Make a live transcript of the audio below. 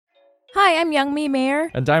Hi, I'm Youngmi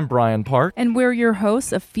Mayer. And I'm Brian Park. And we're your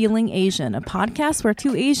hosts of Feeling Asian, a podcast where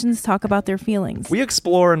two Asians talk about their feelings. We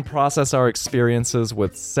explore and process our experiences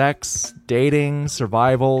with sex, dating,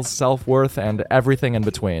 survival, self-worth, and everything in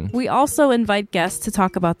between. We also invite guests to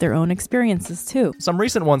talk about their own experiences, too. Some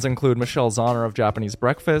recent ones include Michelle Zauner of Japanese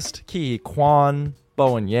Breakfast, Ki Kwan,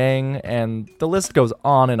 Bowen Yang, and the list goes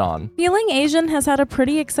on and on. Feeling Asian has had a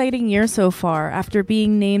pretty exciting year so far after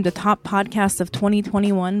being named a top podcast of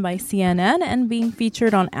 2021 by CNN and being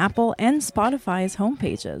featured on Apple and Spotify's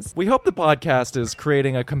homepages. We hope the podcast is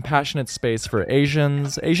creating a compassionate space for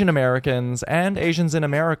Asians, Asian Americans, and Asians in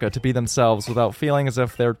America to be themselves without feeling as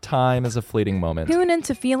if their time is a fleeting moment. Tune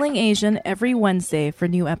into Feeling Asian every Wednesday for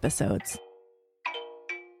new episodes.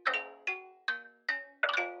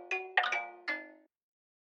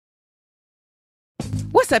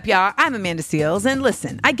 What's up, y'all? I'm Amanda Seales, and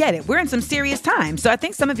listen, I get it. We're in some serious times, so I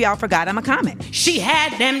think some of y'all forgot I'm a comic. She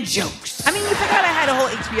had them jokes. I mean, you forgot I had a whole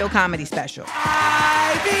HBO comedy special.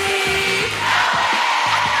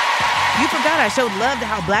 You forgot I showed love to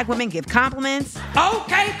how black women give compliments.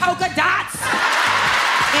 Okay, polka dots.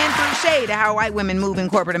 And threw shade to how white women move in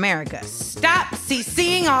corporate America. Stop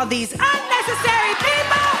CCing all these unnecessary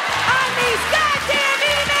people on these goddamn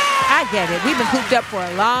emails. I get it. We've been cooped up for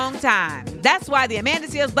a long time. That's why the Amanda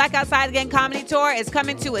Seales Black Outside Again comedy tour is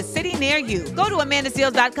coming to a city near you. Go to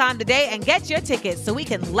amandaseales.com today and get your tickets so we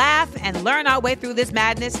can laugh and learn our way through this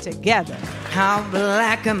madness together. How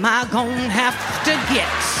black am I gonna have to get?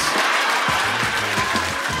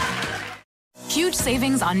 Huge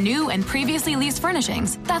savings on new and previously leased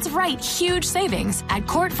furnishings. That's right, huge savings. At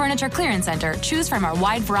Court Furniture Clearance Center, choose from our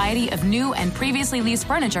wide variety of new and previously leased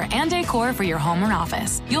furniture and decor for your home or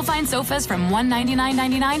office. You'll find sofas from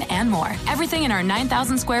 $199.99 and more. Everything in our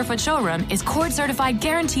 9,000 square foot showroom is Court certified,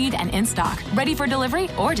 guaranteed, and in stock, ready for delivery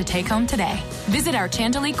or to take home today. Visit our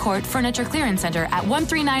Chantilly Court Furniture Clearance Center at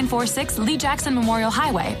 13946 Lee Jackson Memorial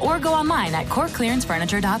Highway or go online at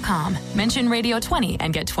courtclearancefurniture.com. Mention Radio 20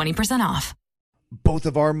 and get 20% off. Both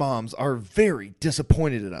of our moms are very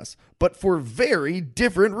disappointed in us, but for very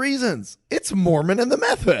different reasons. It's Mormon and the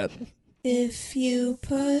Meth Head. If you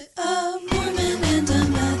put a Mormon and a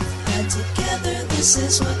meth head together, this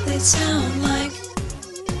is what they sound like.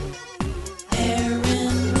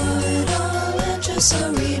 Aaron Woodall and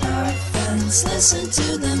Joshua Reed are friends. Listen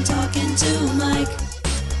to them talking to Mike.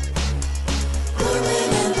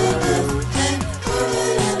 Mormon and the meth head,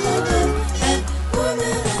 Mormon and the meth head,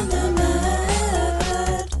 Mormon and the meth head.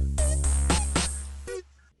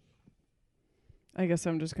 I guess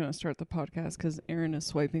I'm just going to start the podcast because Aaron is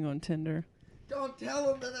swiping on Tinder. Don't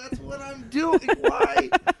tell him that that's what I'm doing. Why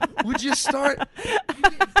would you start?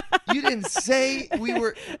 You didn't say we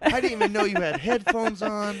were. I didn't even know you had headphones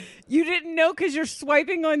on. You didn't know because you're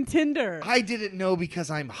swiping on Tinder. I didn't know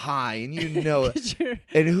because I'm high, and you know it.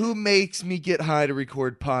 And who makes me get high to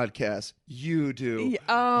record podcasts? You do.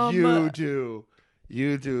 You do.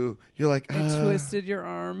 You do. You're like, I twisted your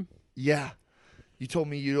arm. Yeah. You told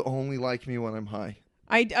me you only like me when I'm high.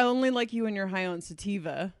 I only like you when you're high on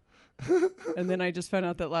sativa. And then I just found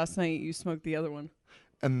out that last night you smoked the other one.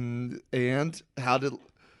 And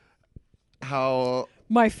how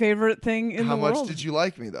my favorite thing in the world. How much did you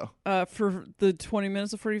like me though? For the 20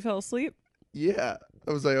 minutes before you fell asleep. Yeah.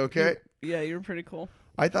 I was like, okay. Yeah, you were pretty cool.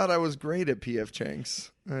 I thought I was great at PF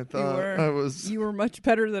Chang's. I thought You were much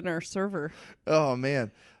better than our server. Oh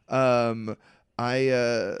man.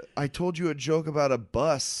 I told you a joke about a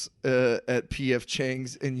bus at PF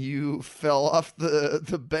Chang's, and you fell off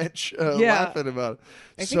the bench laughing about it.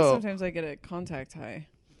 I think sometimes I get a contact high.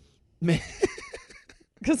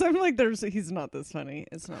 Because I'm like, he's not this funny.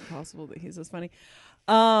 It's not possible that he's this funny.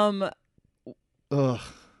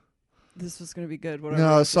 This was going to be good. Whatever.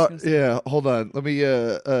 No, yeah, hold on. Let me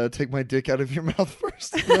take my dick out of your mouth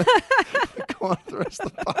first. And then go on the rest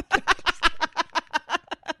of the podcast.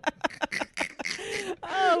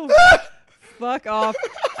 Oh, fuck off.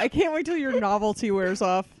 I can't wait till your novelty wears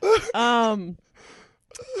off.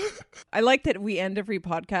 I like that we end every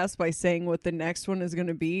podcast by saying what the next one is going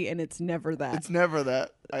to be, and it's never that. It's never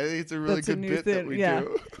that. I think it's a really good bit that we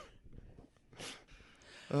do.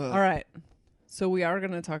 All right. So we are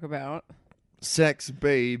going to talk about sex,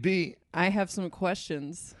 baby. I have some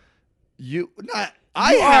questions. I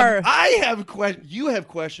have questions. You have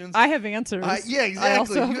questions. I have answers. Yeah,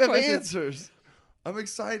 exactly. You have answers. I'm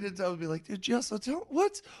excited to be like, Jess,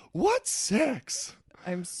 what's sex?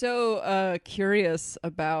 I'm so curious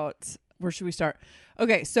about, where should we start?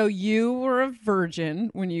 Okay, so you were a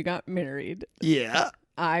virgin when you got married. Yeah.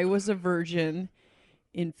 I was a virgin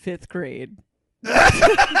in 5th grade.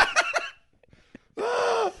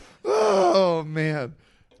 Oh, man.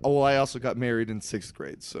 well, I also got married in 6th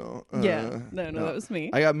grade, so no, that was me.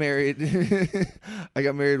 I got married. I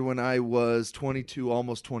got married when I was 22,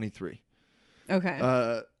 almost 23.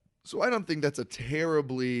 Okay. So I don't think that's a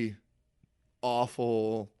terribly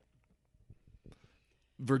awful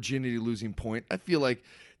virginity losing point. I feel like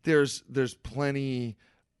there's plenty.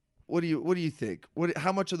 What do you think?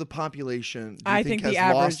 How much of the population do you think has the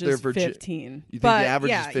average lost their is virginity? 15. You think but the average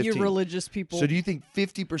yeah, is 15? you religious people. So do you think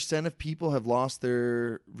 50% of people have lost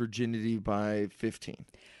their virginity by 15?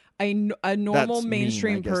 A normal That's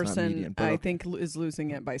mainstream mean, I guess, not person, median, but I okay. think, is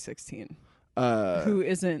losing it by 16. Who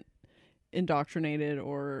isn't indoctrinated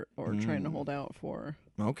or trying to hold out for.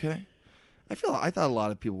 Okay. I thought a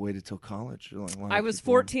lot of people waited till college. Like, I was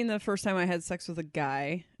 14 the first time I had sex with a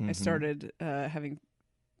guy. I started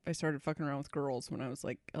I started fucking around with girls when I was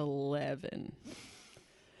like 11,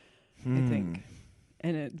 I think,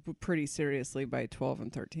 and it pretty seriously by 12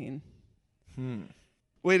 and 13.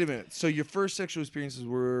 Wait a minute. So your first sexual experiences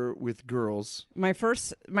were with girls? My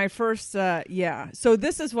first, yeah. So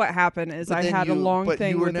this is what happened: is I had a long but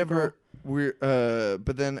thing you were with never.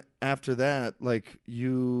 But then after that, like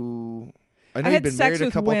you, I know you've had been sex married a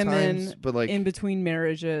with couple women times, but like in between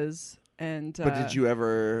marriages, and but did you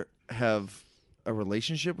ever have a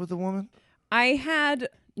relationship with a woman? I had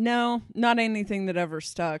not anything that ever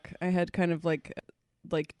stuck. I had kind of like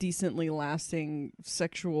decently lasting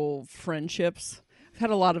sexual friendships. I've had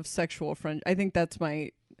a lot of sexual friends. I think that's my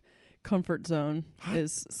comfort zone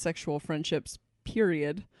is sexual friendships,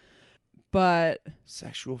 period. But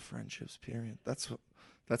sexual friendships, period.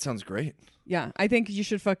 That sounds great. Yeah, I think you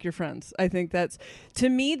should fuck your friends. I think that's, to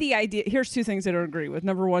me, the idea. Here's 2 things I don't agree with.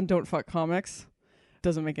 Number 1, don't fuck comics.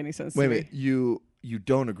 Doesn't make any sense to me. Wait, you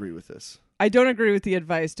don't agree with this? I don't agree with the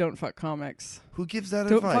advice, don't fuck comics. Who gives that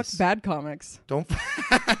advice? Don't fuck bad comics. Don't.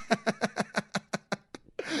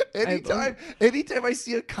 Anytime I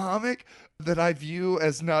see a comic that I view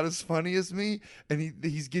as not as funny as me, and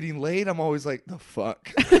he's getting laid, I'm always like, the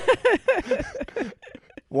fuck?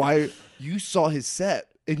 Why? You saw his set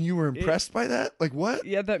and you were impressed by that? Like what?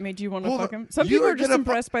 Yeah, that made you want to fuck him? Some people are just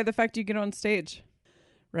impressed by the fact you get on stage.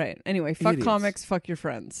 Right. Anyway, fuck comics, fuck your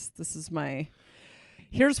friends. This is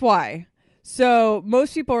here's why. So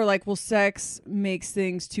most people are like, well, sex makes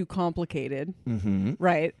things too complicated. Mm-hmm.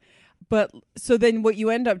 Right. But so then what you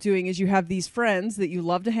end up doing is you have these friends that you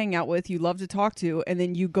love to hang out with, you love to talk to, and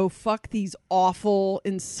then you go fuck these awful,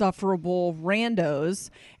 insufferable randos,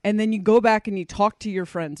 and then you go back and you talk to your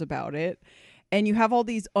friends about it, and you have all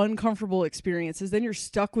these uncomfortable experiences. Then you're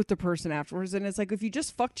stuck with the person afterwards, and it's like if you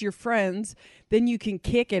just fucked your friends, then you can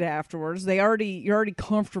kick it afterwards. You're already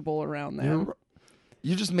comfortable around them.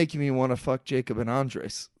 You're just making me want to fuck Jacob and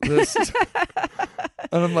Andres.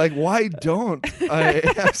 And I'm like, why don't I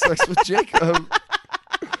have sex with Jacob?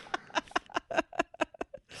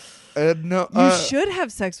 No, you should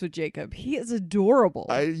have sex with Jacob. He is adorable.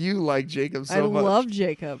 You like Jacob so much. I love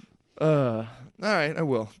Jacob. All right, I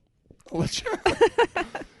will. I'll let you.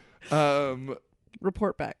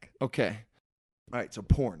 Report back. Okay. All right, so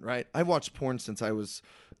porn, right? I've watched porn since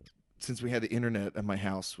we had the internet at my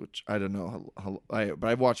house, which I don't know but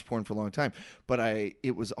I've watched porn for a long time. But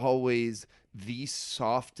it was always the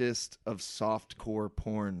softest of softcore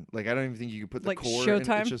porn. Like I don't even think you could put the like core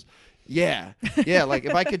Showtime? in. It's just yeah. Like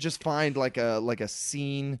if I could just find like a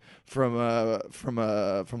scene from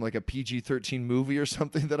like a PG-13 movie or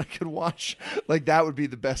something that I could watch, like that would be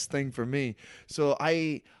the best thing for me. So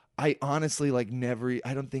I honestly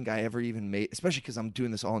I don't think I ever even made, especially because I'm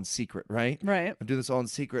doing this all in secret, right? Right. I'm doing this all in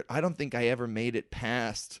secret. I don't think I ever made it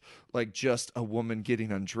past like just a woman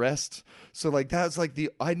getting undressed. So like that's like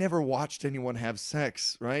I never watched anyone have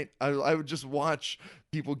sex, right? I would just watch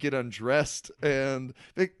people get undressed, and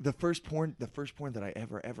the first porn that I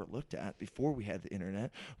ever looked at before we had the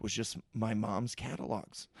internet was just my mom's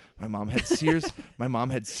catalogs. My mom had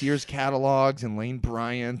Sears catalogs and Lane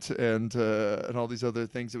Bryant and all these other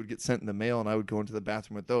things that would get sent in the mail, and I would go into the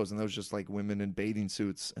bathroom with those, and those just like women in bathing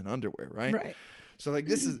suits and underwear, right? Right. So like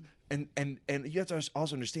this is and you have to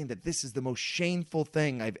also understand that this is the most shameful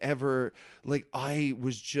thing I've ever I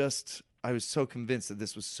was so convinced that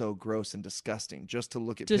this was so gross and disgusting just to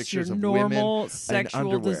look at just pictures your of normal women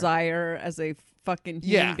sexual and desire as a fucking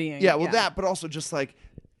human being. Yeah, well that, but also just like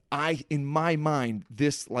in my mind,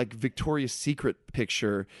 this like Victoria's Secret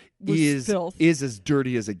picture is as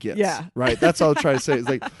dirty as it gets. Yeah. Right? That's all I'm trying to say. It's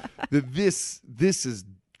like this is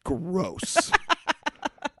gross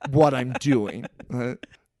what I'm doing.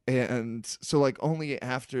 And so like only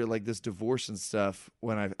after like this divorce and stuff,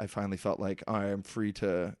 when I finally felt like I am free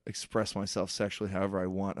to express myself sexually however I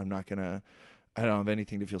want, I'm not gonna I don't have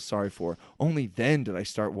anything to feel sorry for. Only then did I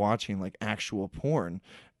start watching like actual porn,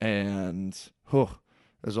 and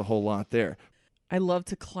there's a whole lot there. I love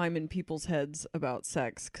to climb in people's heads about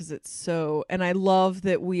sex because it's so, and I love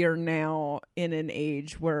that we are now in an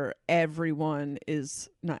age where everyone is,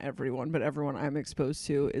 not everyone, but everyone I'm exposed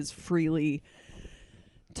to is freely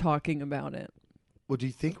talking about it. Well, do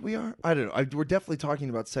you think we are? I don't know. We're definitely talking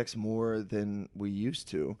about sex more than we used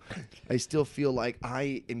to. I still feel like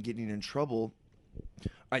I am getting in trouble.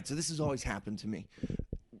 All right, so this has always happened to me.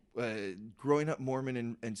 Growing up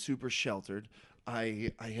Mormon and super sheltered,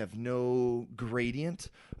 I have no gradient.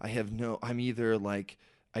 I'm either like,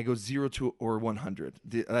 I go 0 to or 100.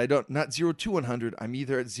 Not 0 to 100. I'm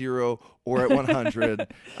either at 0 or at 100.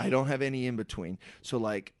 I don't have any in between. So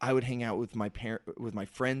like, I would hang out with my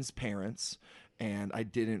friends' parents, and I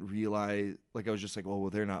didn't realize, like, I was just like, well,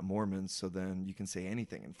 they're not Mormons, so then you can say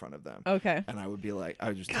anything in front of them. Okay. And I would be like,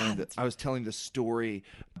 I was telling the story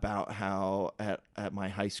about how at my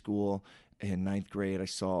high school in 9th grade,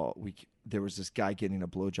 there was this guy getting a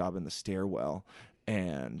blowjob in the stairwell,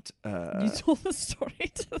 and you told the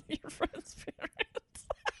story to your friend's parents.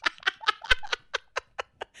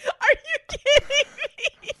 Are you kidding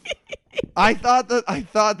me? I thought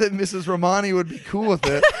that Mrs. Romani would be cool with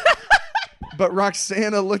it, but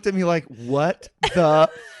Roxana looked at me like, "What the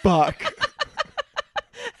fuck?"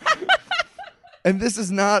 And this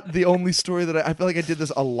is not the only story that I feel like I did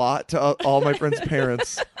this a lot to all my friends'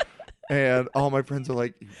 parents. And all my friends are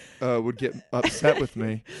like, would get upset with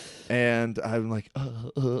me. And I'm like,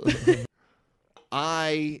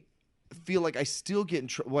 I feel like I still get in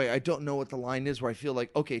trouble. I don't know what the line is where I feel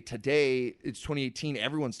like, okay, today it's 2018.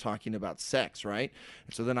 Everyone's talking about sex, right?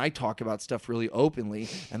 And so then I talk about stuff really openly.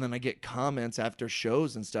 And then I get comments after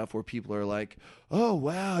shows and stuff where people are like, oh,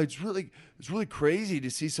 wow, it's really crazy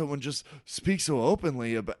to see someone just speak so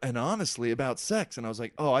openly and honestly about sex. And I was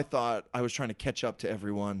like, oh, I thought I was trying to catch up to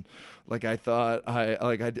everyone. Like I thought I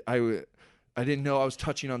didn't know I was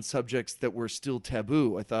touching on subjects that were still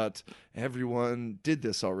taboo. I thought everyone did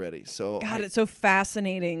this already. So God, it's so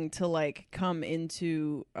fascinating to like come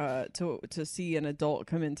into to see an adult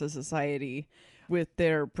come into society with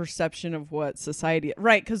their perception of what society,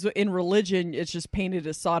 right? Because in religion, it's just painted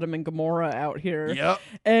as Sodom and Gomorrah out here. Yep.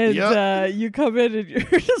 And you come in and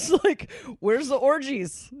you're just like, where's the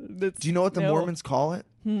orgies? Do you know what the Mormons call it?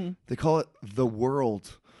 They call it the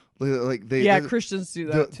world. Like Christians do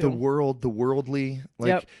that too. The world, the worldly.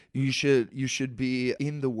 Like you should be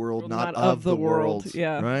in the world, not of the world.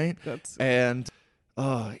 Yeah, right. And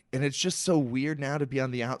it's just so weird now to be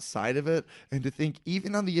on the outside of it and to think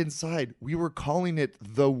even on the inside we were calling it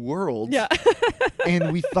the world. Yeah,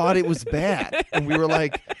 and we thought it was bad, and we were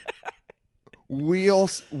like,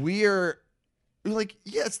 we're like,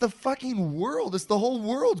 yeah, it's the fucking world. It's the whole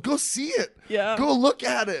world. Go see it. Yeah. Go look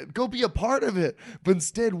at it. Go be a part of it. But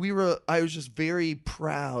instead, I was just very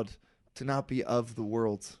proud to not be of the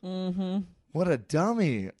world. Mm-hmm. What a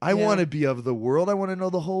dummy. I want to be of the world. I want to know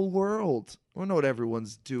the whole world. I want to know what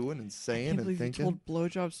everyone's doing and saying and thinking. You told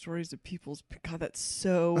blowjob stories to people's... God, that's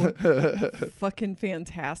so fucking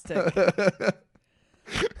fantastic.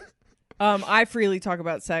 I freely talk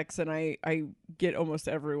about sex, and I get almost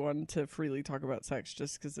everyone to freely talk about sex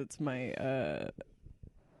just because it's my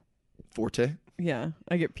forte. Yeah,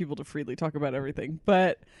 I get people to freely talk about everything.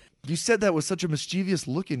 But you said that with such a mischievous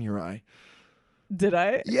look in your eye. Did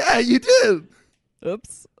I? Yeah, you did.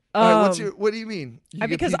 Oops. All right, what do you mean?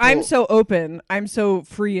 Because I'm so open, I'm so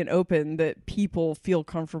free and open that people feel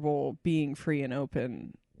comfortable being free and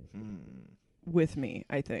open with me,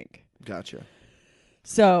 I think. Gotcha.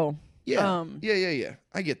 So... Yeah. Yeah.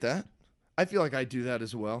 I get that. I feel like I do that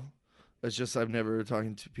as well. It's just I've never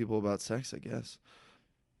talking to people about sex, I guess.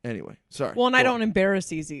 Anyway, sorry. Well, and I don't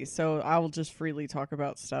embarrass easy, so I will just freely talk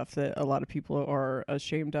about stuff that a lot of people are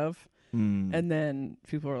ashamed of. And then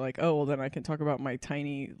people are like, oh, well, then I can talk about my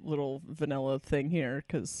tiny little vanilla thing here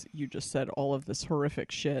because you just said all of this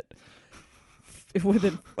horrific shit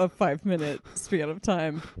within a 5-minute span of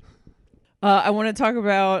time. I want to talk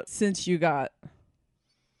about since you got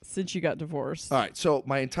divorced. All right. So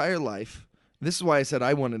my entire life, this is why I said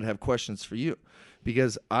I wanted to have questions for you,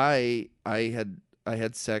 because I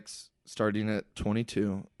had sex starting at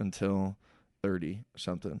 22 until 30 or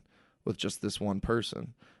something with just this one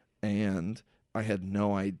person, and I had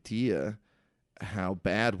no idea how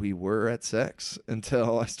bad we were at sex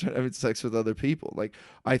until I started having sex with other people. Like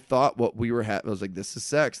I thought what we were having, I was like, this is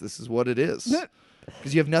sex. This is what it is,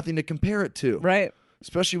 because you have nothing to compare it to, right?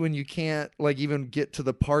 Especially when you can't like even get to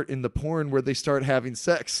the part in the porn where they start having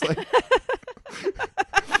sex. Like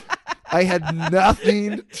I had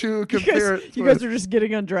nothing to compare it You with. guys are just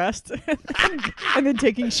getting undressed and then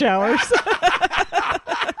taking showers.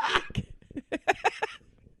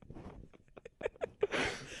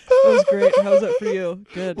 That was great. How was that for you?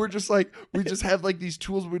 Good. We're just like, we just have like these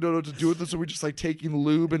tools, we don't know what to do with them, so we're just like taking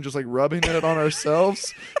lube and just like rubbing it on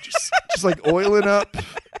ourselves, just like oiling up.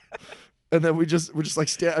 And then we're just like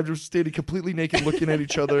I'm just standing completely naked, looking at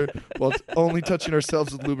each other while only touching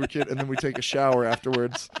ourselves with lubricant. And then we take a shower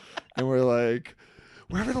afterwards, and we're like,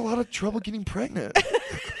 we're having a lot of trouble getting pregnant.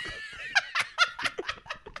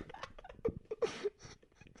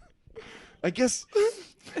 I guess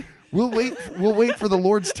we'll wait for the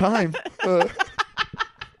Lord's time.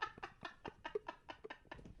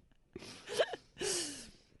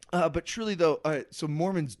 But truly though, so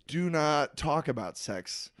Mormons do not talk about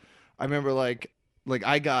sex. I remember like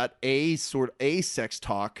I got a sex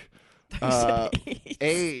talk. I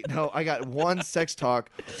got one sex talk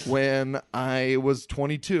when I was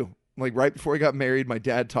 22. Like right before I got married, my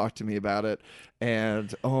dad talked to me about it,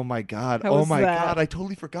 and oh my god, god, I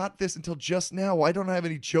totally forgot this until just now. Why don't I have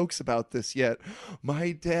any jokes about this yet?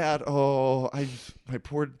 My dad, my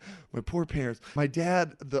poor parents. My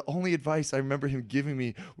dad, the only advice I remember him giving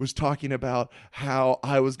me was talking about how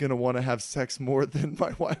I was gonna want to have sex more than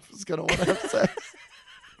my wife was gonna want to have sex.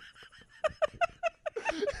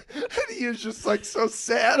 And he was just like so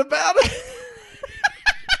sad about it.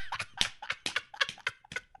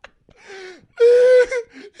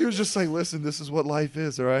 He was just like, listen, this is what life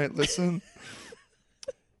is, all right? Listen.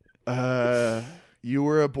 You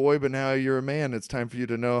were a boy, but now you're a man. It's time for you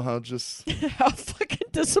to know how fucking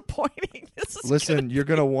disappointing this is. Listen, you're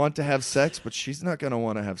going to want to have sex, but she's not going to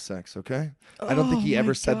want to have sex, okay? I don't think he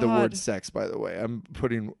ever said the word sex, by the way. I'm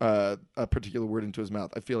putting a particular word into his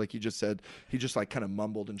mouth. I feel like he just like kind of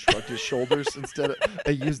mumbled and shrugged his shoulders instead of,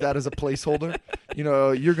 I used that as a placeholder. You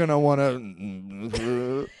know, you're going to want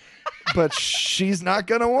to... But she's not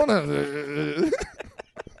going to want to.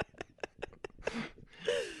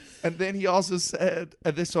 And then he also said,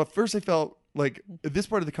 so at first I felt like, at this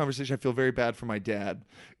part of the conversation, I feel very bad for my dad.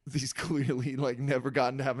 He's clearly like never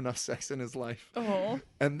gotten to have enough sex in his life. Oh.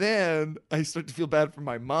 And then I start to feel bad for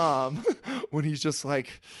my mom when he's just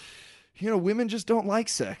like, you know, women just don't like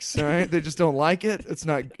sex, all right? They just don't like it. It's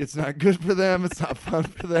not good for them. It's not fun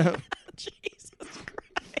for them. Jesus Christ.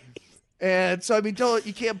 And so, I mean,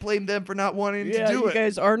 you can't blame them for not wanting to do it. You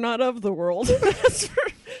guys are not of the world.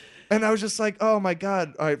 And I was just like, oh my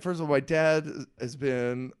God. All right, first of all, my dad has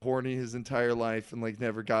been horny his entire life and like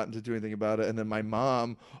never gotten to do anything about it. And then my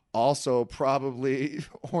mom also probably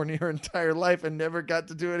horny her entire life and never got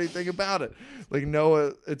to do anything about it. Like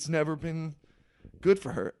Noah, it's never been good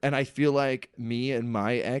for her. And I feel like me and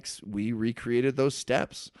my ex, we recreated those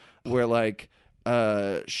steps where like,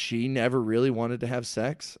 she never really wanted to have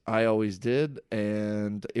sex. I always did,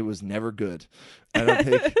 and it was never good.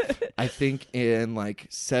 I think in like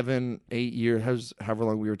 7-8 years, however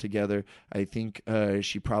long we were together, I think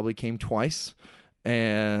she probably came twice,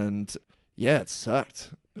 and yeah, it sucked.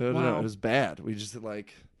 I don't know, it was bad. We just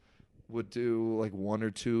like would do like 1 or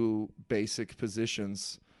 2 basic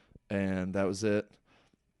positions, and that was it.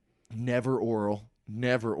 Never oral,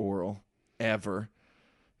 ever.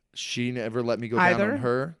 She never let me go down on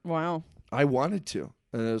her. Wow. I wanted to.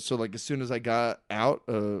 So like as soon as I got out,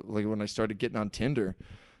 like when I started getting on Tinder,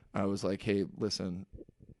 I was like, hey, listen,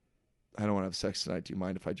 I don't want to have sex tonight. Do you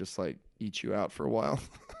mind if I just like eat you out for a while?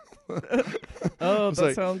 Oh,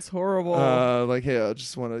 that sounds horrible. Like, hey,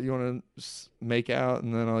 you want to make out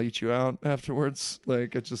and then I'll eat you out afterwards?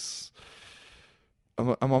 Like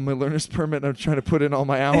I'm on my learner's permit and I'm trying to put in all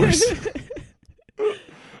my hours.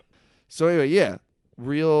 So anyway, yeah.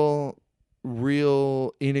 Real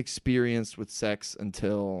inexperienced with sex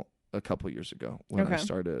until a couple years ago when I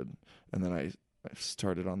started, and then I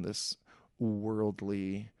started on this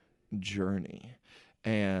worldly journey,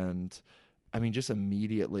 and I mean just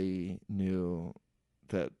immediately knew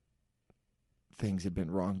that things had been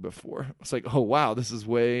wrong before. It's like, oh wow, this is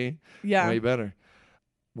way better.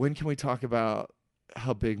 When can we talk about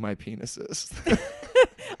how big my penis is?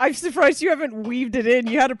 I'm surprised you haven't weaved it in.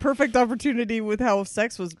 You had a perfect opportunity with how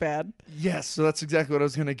sex was bad. Yes, so that's exactly what I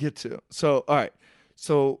was going to get to. So, all right.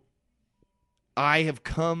 So, I have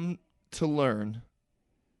come to learn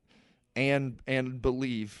and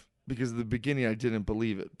believe, because at the beginning I didn't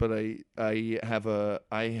believe it, but I have a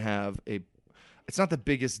it's not the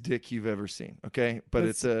biggest dick you've ever seen, okay? But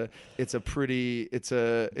and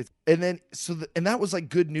that was like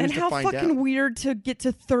good news to find out. And how fucking weird to get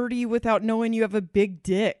to 30 without knowing you have a big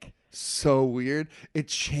dick. So weird. It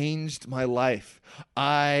changed my life.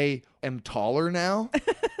 I am taller now.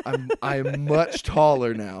 I'm much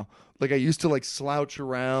taller now. Like I used to like slouch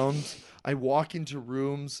around. I walk into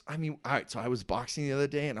rooms. I mean, all right, so I was boxing the other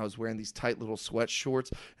day and I was wearing these tight little sweat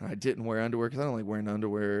shorts and I didn't wear underwear because I don't like wearing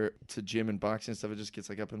underwear to gym and boxing and stuff. It just gets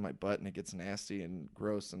like up in my butt and it gets nasty and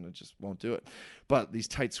gross and it just won't do it. But these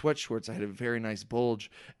tight sweat shorts, I had a very nice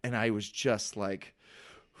bulge and I was just like,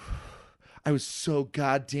 I was so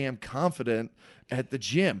goddamn confident at the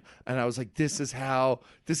gym, and I was like, this is how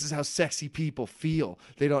sexy people feel.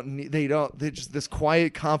 They just this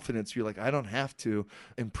quiet confidence. You're like, I don't have to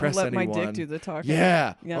impress Let anyone. my dick do the talking.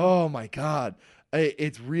 Yeah. Yeah. Oh my God.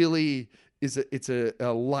 It really is. It's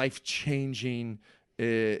a life-changing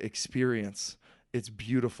experience. It's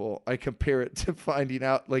beautiful. I compare it to finding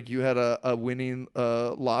out like you had a winning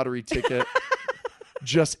lottery ticket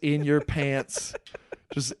just in your pants.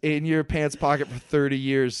 Just in your pants pocket for 30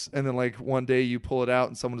 years. And then like one day you pull it out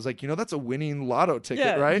and someone is like, that's a winning lotto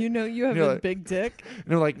ticket, right? You have a big dick. And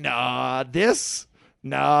they're like, that's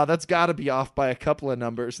gotta be off by a couple of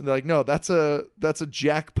numbers. And they're like, no, that's a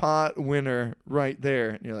jackpot winner right there.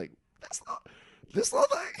 And you're like, that's not this little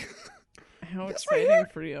thing. How exciting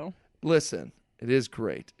for you. Listen, it is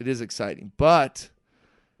great. It is exciting. But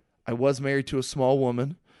I was married to a small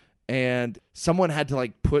woman. And someone had to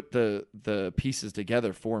like put the pieces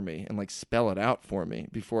together for me and like spell it out for me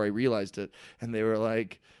before I realized it. And they were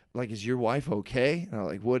like, is your wife okay? And I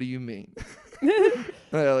was like, what do you mean? And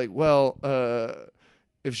they're like, well,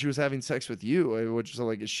 if she was having sex with you, I would just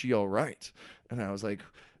like, is she all right? And I was like,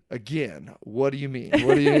 again, what do you mean?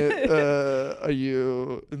 What do you? Are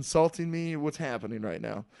you insulting me? What's happening right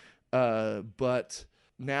now? But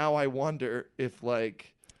now I wonder if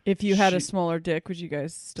like. If you had a smaller dick, would you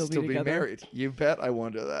guys still be together? Married? You bet. I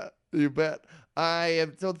wonder that. You bet. I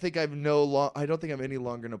don't think I'm any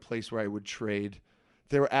longer in a place where I would trade.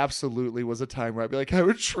 There absolutely was a time where I'd be like, I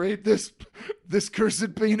would trade this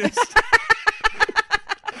cursed penis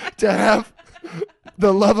to have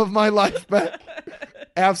the love of my life back.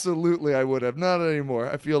 Absolutely, I would have. Not anymore.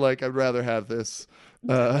 I feel like I'd rather have this.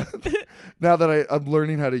 Now that I'm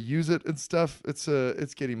learning how to use it and stuff, it's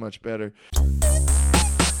getting much better.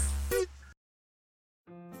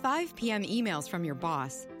 5 p.m. emails from your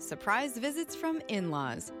boss, surprise visits from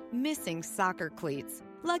in-laws, missing soccer cleats.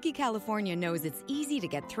 Lucky California knows it's easy to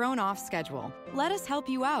get thrown off schedule. Let us help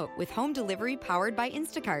you out with home delivery powered by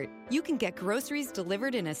Instacart. You can get groceries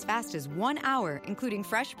delivered in as fast as 1 hour, including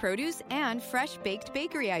fresh produce and fresh baked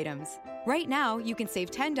bakery items. Right now, you can save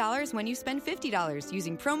 $10 when you spend $50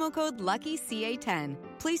 using promo code LUCKYCA10.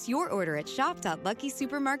 Place your order at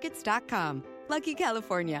shop.luckysupermarkets.com. Lucky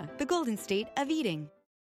California, the golden state of eating.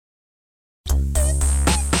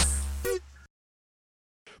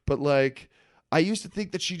 But like, I used to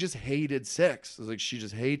think that she just hated sex. I was like, she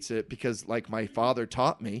just hates it because like my father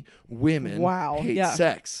taught me women hate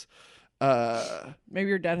sex. Maybe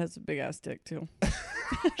your dad has a big ass dick too.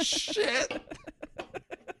 Shit.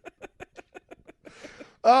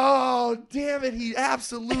 Oh, damn it. He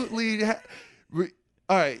absolutely. All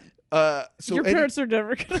right. So your parents are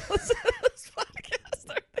never going to listen to this podcast,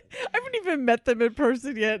 are they? I haven't even met them in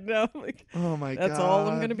person yet. No, like, oh my God. That's all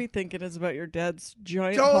I'm going to be thinking is about your dad's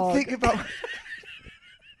giant Don't hog. think about.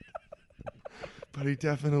 But he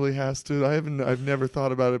definitely has to. I've never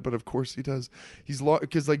thought about it, but of course he does. He's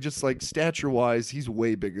because like just like stature wise, he's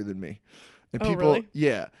way bigger than me. And people, really?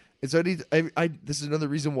 Yeah. And so this is another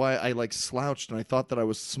reason why I like slouched and I thought that I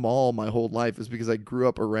was small my whole life is because I grew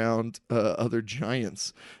up around other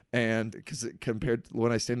giants, and because compared to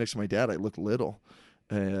when I stand next to my dad, I look little,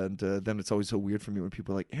 and then it's always so weird for me when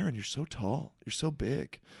people are like, "Aaron, you're so tall, you're so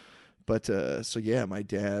big." But so yeah, my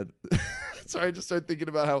dad. Sorry, I just started thinking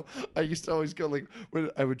about how I used to always go like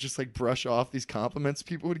when I would just like brush off these compliments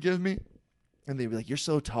people would give me. And they'd be like, "You're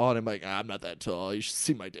so tall," and I'm like, "I'm not that tall. You should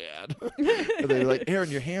see my dad." And they'd be like,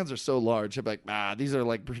 "Aaron, your hands are so large." I'm like, these are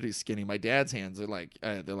like pretty skinny. My dad's hands are like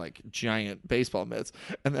they're like giant baseball mitts.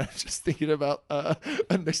 And then I'm just thinking about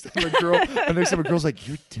next time a girl's like,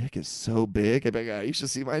 "Your dick is so big." I'm like, "You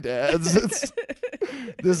should see my dad's.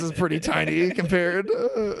 This is pretty tiny compared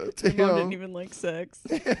to him." Mom didn't even like sex.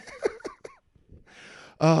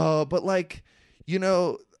 But like,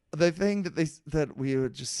 the thing that we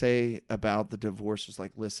would just say about the divorce was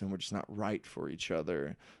like, listen, we're just not right for each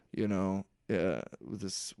other.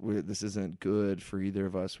 This isn't good for either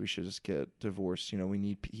of us. We should just get divorced. We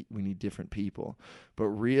need different people. But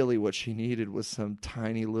really, what she needed was some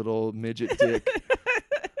tiny little midget dick.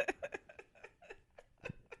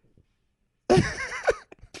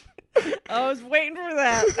 I was waiting for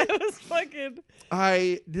that. I was fucking.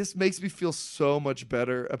 This makes me feel so much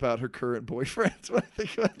better about her current boyfriend when I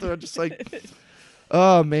think about it. I'm just like,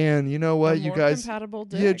 Oh man, you know what, A you more guys? compatible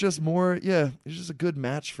Yeah, dick. just more. Yeah, you're just a good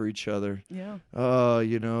match for each other. Yeah.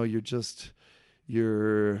 You know,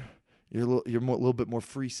 you're a little bit more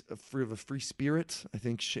free of a free spirit. I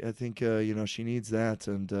think you know, she needs that,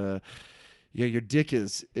 and yeah, your dick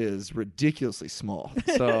is ridiculously small.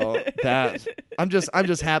 So that I'm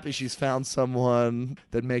just happy she's found someone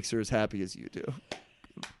that makes her as happy as you do.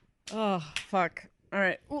 Oh, fuck. All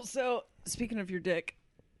right. Well, so speaking of your dick,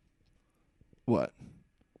 What?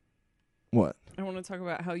 I want to talk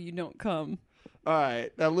about how you don't come. All right,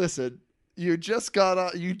 now listen. You just got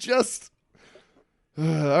on. You just. All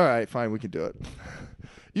right, fine. We can do it.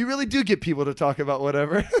 You really do get people to talk about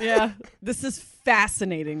whatever. Yeah. This is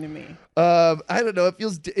fascinating to me. I don't know.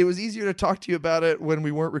 It was easier to talk to you about it when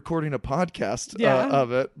we weren't recording a podcast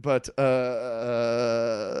of it. But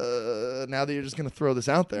now that you're just gonna throw this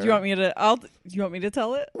out there, Do you want me to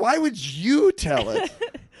tell it? why would you tell it?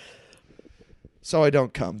 So I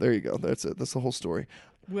don't come. There you go. That's it. That's the whole story.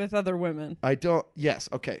 With other women. I don't. Yes.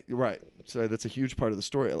 Okay. You're right. So that's a huge part of the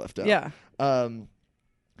story I left out. Yeah.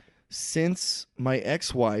 Since my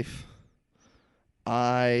ex-wife,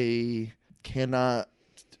 I cannot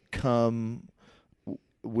come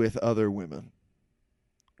with other women.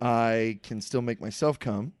 I can still make myself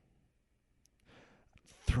come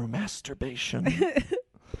through masturbation.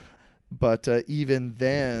 But even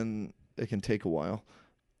then, it can take a while.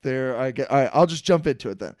 I'll just jump into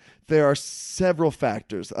it then. There are several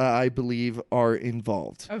factors I believe are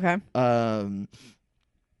involved. Okay.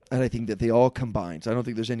 And I think that they all combine. So I don't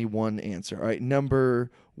think there's any one answer. All right.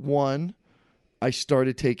 Number one, I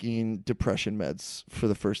started taking depression meds for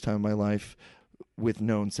the first time in my life with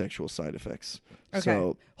known sexual side effects. Okay.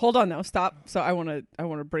 So hold on though. Stop. So I want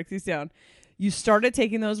to break these down. You started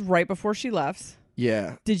taking those right before she left.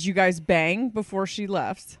 yeah. Did you guys bang before she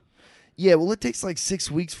left? Yeah. Well, it takes like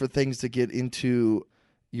 6 weeks for things to get into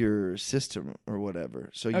your system or whatever.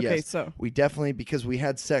 So Okay, yes, so we definitely, because we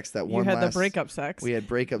had sex that one you had last. the breakup sex. We had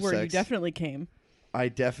breakup where sex. you definitely came. I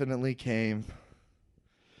definitely came.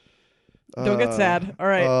 Don't get sad. All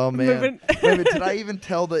right. Oh man. Moving. Wait a minute, did I even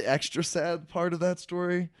tell the extra sad part of that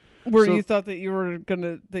story? Where So- you thought that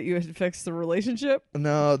you had fixed the relationship?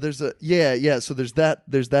 No, there's a so there's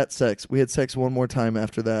that sex. We had sex one more time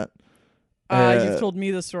after that. You've told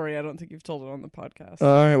me the story. I don't think you've told it on the podcast.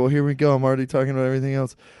 All right, well here we go. I'm already talking about everything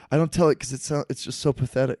else. I don't tell it because it's just so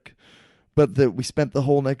pathetic. But we spent the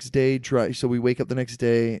whole next day dry. So we wake up the next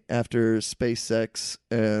day after space sex,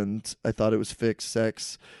 and I thought it was fixed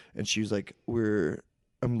sex, and she was like,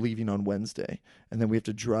 I'm leaving on Wednesday. And then we have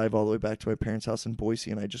to drive all the way back to my parents' house in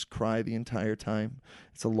Boise, and I just cry the entire time.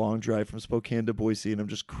 It's a long drive from Spokane to Boise, and I'm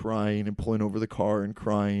just crying and pulling over the car and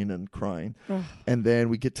crying and crying. And then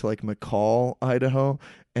we get to like McCall, Idaho,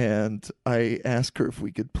 and I ask her if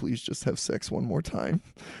we could please just have sex one more time.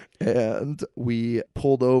 And we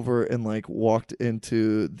pulled over and like walked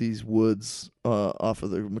into these woods off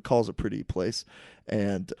of McCall's a pretty place.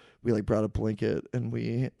 And we like brought a blanket and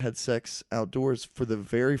we had sex outdoors for the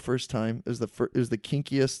very first time. It was the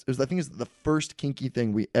kinkiest. I think it's the first kinky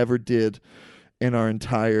thing we ever did in our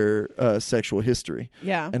entire sexual history.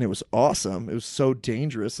 Yeah. And it was awesome. It was so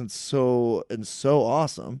dangerous and so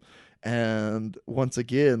awesome. And once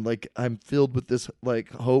again, like I'm filled with this like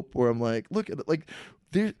hope where I'm like, look at it, like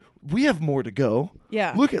we have more to go.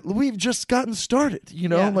 Yeah. We've just gotten started, you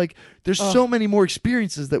know? Yeah. Like there's so many more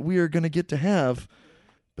experiences that we are going to get to have.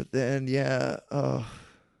 But then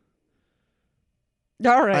all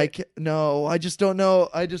right. I just don't know.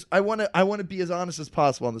 I want to be as honest as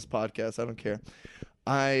possible on this podcast. I don't care.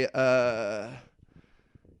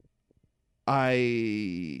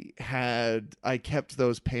 I kept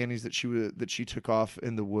those panties that she took off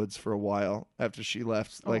in the woods for a while after she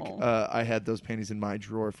left. Like I had those panties in my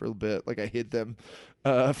drawer for a bit. Like I hid them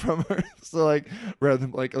from her. So like rather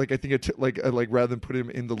than like I think I took rather than put them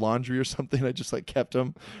in the laundry or something, I just like kept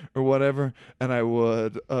them or whatever. And I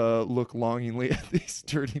would look longingly at these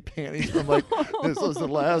dirty panties. I'm like, this was the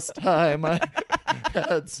last time I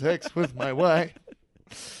had sex with my wife.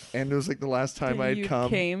 And it was like the last time I'd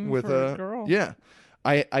come with a girl. Yeah,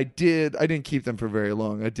 I didn't keep them for very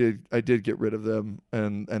long. I did get rid of them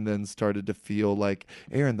and then started to feel like,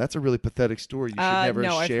 Aaron, that's a really pathetic story. You should never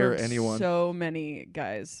share I've heard anyone. So many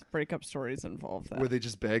guys breakup stories involve that. Where they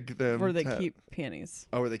just beg them. Where they keep panties.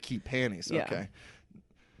 Oh, where they keep panties. Yeah. Okay.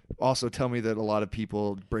 Also, tell me that a lot of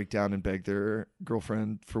people break down and beg their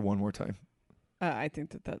girlfriend for one more time. I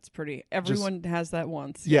think that's pretty. Everyone has that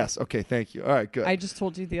once. Yes. Okay. Thank you. All right. Good. I just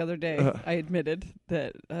told you the other day. I admitted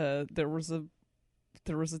that there was a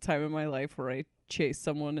time in my life where I chased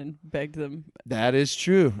someone and begged them. That is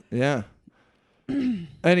true. Yeah.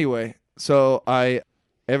 Anyway, So that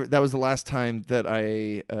was the last time that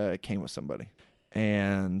I came with somebody.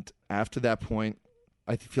 And after that point,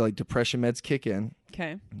 I feel like depression meds kick in.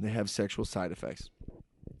 Okay. They have sexual side effects.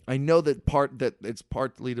 I know that it's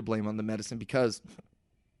partly to blame on the medicine because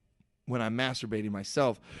when I'm masturbating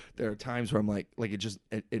myself, there are times where I'm like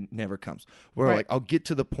it never comes. Where like I'll get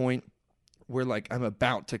to the point where like I'm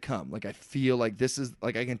about to come. Like I feel like this is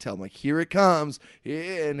like I can tell. I'm like, here it comes,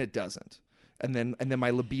 and it doesn't. And then my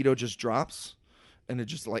libido just drops, and it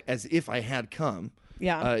just like as if I had come.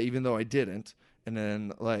 Yeah. Even though I didn't. And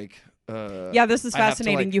then like yeah, this is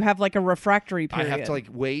fascinating. You have like a refractory period. I have to like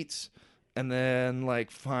wait and then like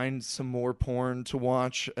find some more porn to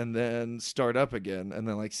watch and then start up again and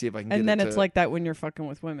then like see if I can and get then it it's like that when you're fucking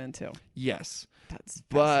with women too. Yes. That's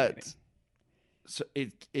but fascinating. so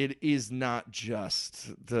it is not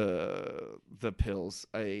just the pills.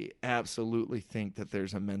 I absolutely think that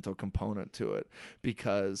there's a mental component to it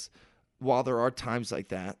because while there are times like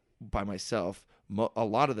that by myself, a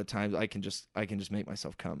lot of the times I can just make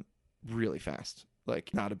myself come really fast,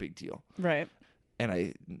 like not a big deal, right?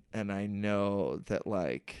 And I know that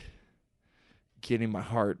like getting my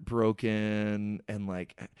heart broken and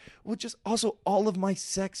like, well, just also all of my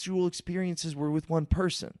sexual experiences were with one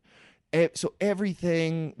person, so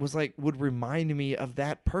everything was like would remind me of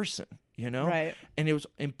that person, you know, right? And it was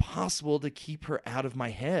impossible to keep her out of my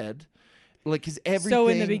head. Like, cause everything. So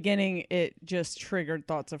in the beginning, it just triggered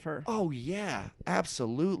thoughts of her. Oh yeah,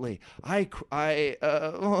 absolutely. There's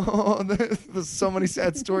so many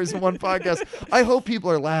sad stories in one podcast. I hope people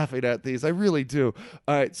are laughing at these. I really do.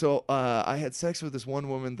 All right, so I had sex with this one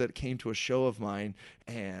woman that came to a show of mine,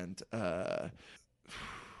 and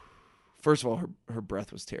first of all, her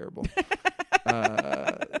breath was terrible.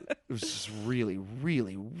 It was just really,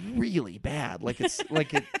 really, really bad. Like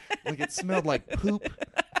it smelled like poop.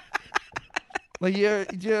 Like you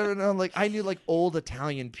know, like I knew like old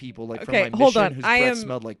Italian people like from my mission whose breath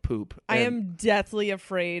smelled like poop. I am deathly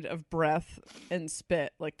afraid of breath and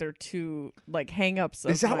spit. Like they're two like hang-ups.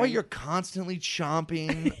 Is that why you're constantly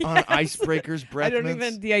chomping on Icebreaker's breath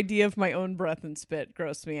mints? The idea of my own breath and spit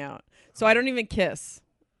grossed me out. So I don't even kiss.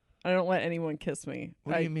 I don't let anyone kiss me.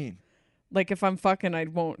 What do you mean? Like if I'm fucking, I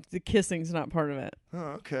won't. The kissing's not part of it.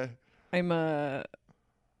 Oh, okay. I'm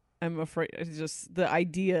afraid. It's just the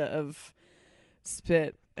idea of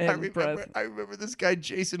spit and breath. I remember this guy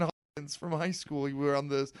Jason Hawkins from high school. We were on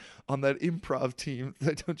that improv team that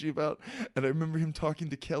I told you about, and I remember him talking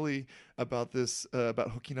to Kelly about this about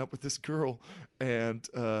hooking up with this girl, and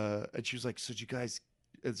she was like, "So did you guys?"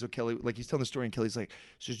 And so Kelly, like, he's telling the story, and Kelly's like,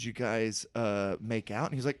 "So did you guys make out?"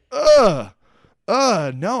 And he's like,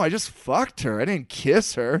 no, I just fucked her. I didn't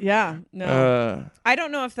kiss her. Yeah, no. I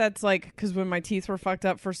don't know if that's like, because when my teeth were fucked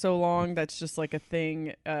up for so long, that's just like a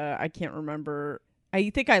thing. I can't remember. I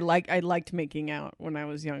think I liked making out when I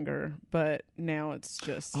was younger, but now it's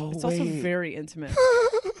just, it's also very intimate.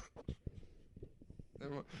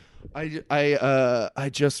 I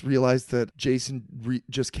just realized that Jason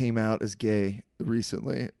just came out as gay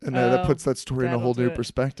recently, and that puts that story in a whole new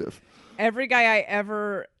perspective. Every guy I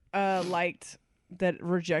ever liked that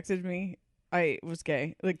rejected me, I was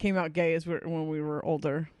gay. That came out gay when we were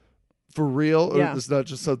older. For real? Yeah. Or it's not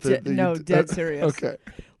just something dead serious. Okay.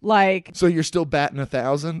 Like, so you're still batting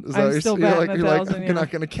 1,000? Is that I'm still batting 1,000. You're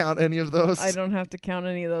not going to count any of those? I don't have to count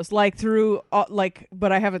any of those. Like through,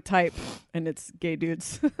 but I have a type, and it's gay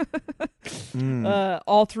dudes.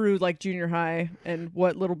 All through like junior high and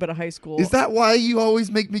what little bit of high school. Is that why you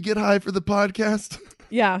always make me get high for the podcast?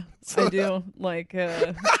 Yeah, I do. Like,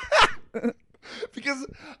 because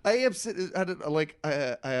I am sitting,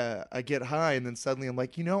 I get high, and then suddenly I'm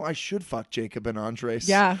like, I should fuck Jacob and Andres.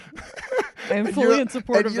 Yeah. I'm fully in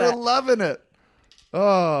support of that. You're loving it.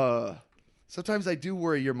 Oh, sometimes I do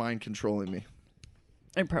worry your mind controlling me.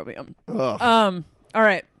 I probably am. Ugh. All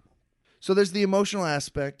right. So there's the emotional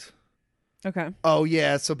aspect. Okay. Oh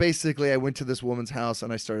yeah. So basically, I went to this woman's house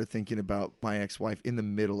and I started thinking about my ex-wife in the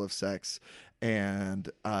middle of sex, and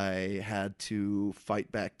I had to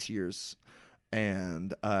fight back tears,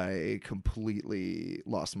 and I completely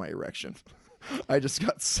lost my erection. I just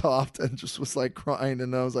got soft and just was like crying,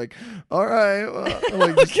 and I was like, all right,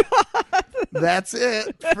 well, that's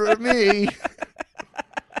it for me.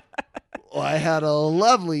 Well, I had a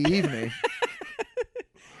lovely evening.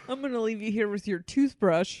 I'm going to leave you here with your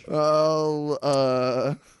toothbrush.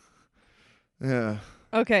 Oh, yeah.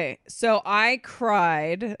 Okay, so I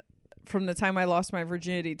cried from the time I lost my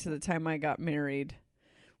virginity to the time I got married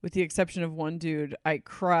with the exception of one dude. I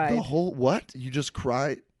cried. The whole what? You just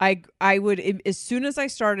cried? I would, as soon as I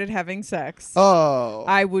started having sex, Oh.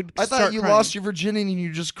 I would I start thought you crying. lost your virginity and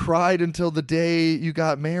you just cried until the day you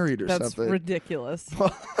got married or That's something. ridiculous.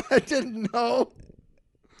 I didn't know.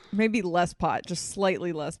 Maybe less pot, just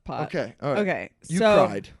slightly less pot. Okay. All right. Okay. You so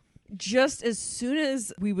cried. just as soon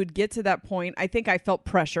as we would get to that point, I think I felt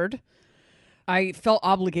pressured. I felt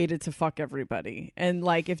obligated to fuck everybody. And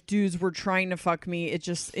like if dudes were trying to fuck me, it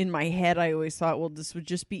just in my head I always thought, well, this would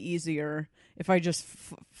just be easier if I just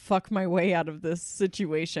fuck my way out of this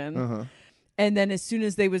situation. Uh-huh. And then as soon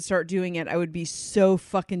as they would start doing it, I would be so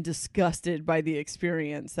fucking disgusted by the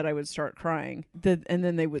experience that I would start crying. And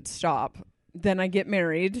then they would stop. Then I get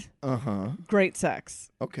married. Uh-huh. Great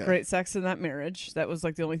sex. Okay. Great sex in that marriage. That was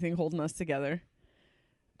like the only thing holding us together.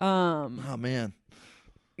 Oh man.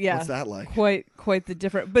 Yeah. What's that like? Quite the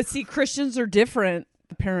different. But see, Christians are different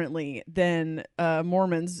apparently than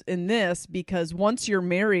Mormons in this, because once you're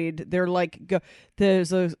married, they're like,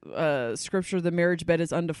 there's a scripture, the marriage bed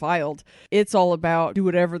is undefiled. It's all about do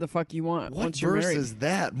whatever the fuck you want What once you're verse married. is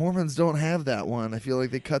that? Mormons don't have that one. I feel like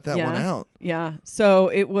they cut that one out. Yeah. So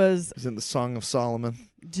it was It's in the Song of Solomon.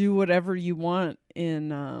 do whatever you want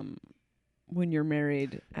in when you're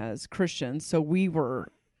married as Christians. So we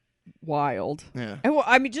were wild. Yeah. And, well,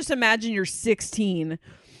 I mean, just imagine you're 16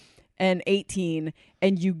 and 18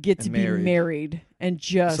 and you get to be married and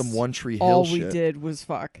just Some One Tree Hill all shit. we did was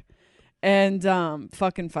fuck and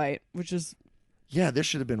fucking fight, which is Yeah, there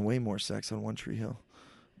should have been way more sex on One Tree Hill.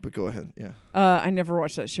 But go ahead. Yeah. I never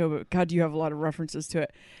watched that show, but God, you have a lot of references to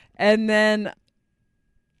it. And then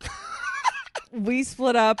we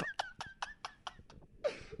split up.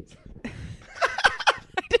 I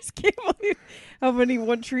just can't believe how many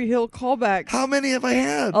One Tree Hill callbacks. How many have I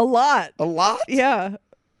had? A lot. A lot? Yeah.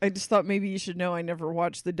 I just thought maybe you should know I never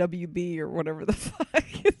watched the WB or whatever the fuck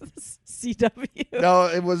is CW. No,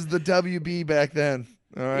 it was the WB back then.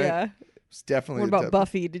 All right. Yeah. It's definitely What the about W.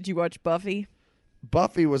 Buffy? Did you watch Buffy?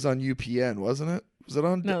 Buffy was on UPN, wasn't it? Was it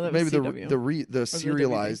on? No, that maybe was CW. the Or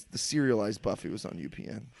serialized the serialized Buffy was on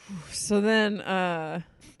UPN. So then I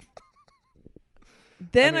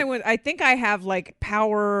think I have like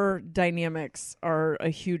power dynamics are a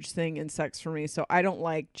huge thing in sex for me. So I don't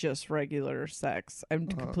like just regular sex. I'm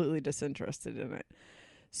completely disinterested in it.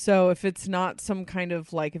 So if it's not some kind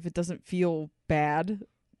of like, if it doesn't feel bad,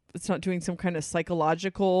 it's not doing some kind of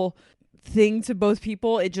psychological thing to both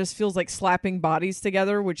people, it just feels like slapping bodies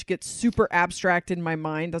together, which gets super abstract in my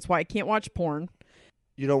mind. That's why I can't watch porn.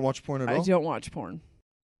 You don't watch porn at all? I don't watch porn.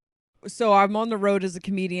 So I'm on the road as a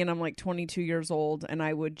comedian. I'm like 22 years old, and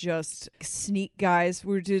I would just sneak guys.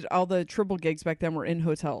 We did all the triple gigs back then were in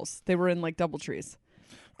hotels. They were in like DoubleTrees.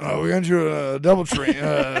 Oh, we got you a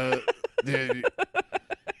DoubleTree.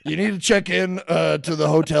 You need to check in to the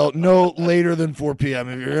hotel no later than 4 p.m.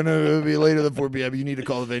 If you're going to be later than 4 p.m., you need to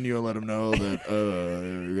call the venue and let them know that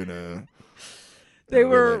you're going to... They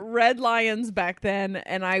were Red Lions back then,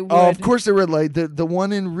 and I would... Oh, of course they're Red Lion. The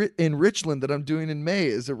one in Richland that I'm doing in May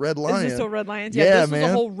is a Red Lion. Is this still Red Lions? Yeah, this man. was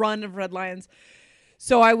a whole run of Red Lions.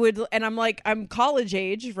 So I would... And I'm like, I'm college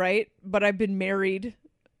age, right? But I've been married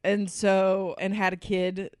and had a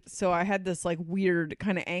kid. So I had this like weird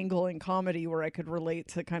kind of angle in comedy where I could relate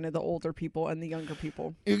to kind of the older people and the younger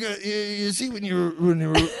people. You see, when you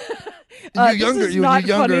were This is not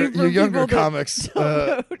funny for you younger people that comics. don't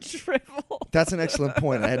know Drivel. That's an excellent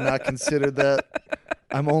point. I had not considered that.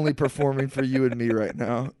 I'm only performing for you and me right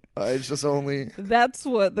now. It's just only. That's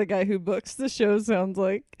what the guy who books the show sounds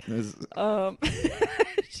like. Is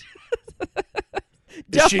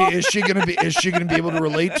she gonna be able to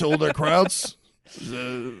relate to older crowds?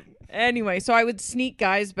 Anyway, so I would sneak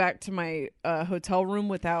guys back to my hotel room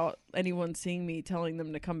without anyone seeing me, telling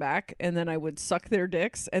them to come back, and then I would suck their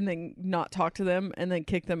dicks and then not talk to them and then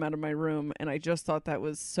kick them out of my room. And I just thought that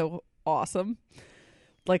was so awesome.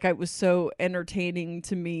 Like, it was so entertaining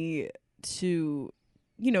to me to,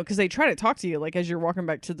 you know, because they try to talk to you. Like, as you're walking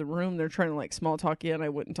back to the room, they're trying to, like, small talk you, and I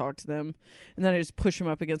wouldn't talk to them. And then I just push them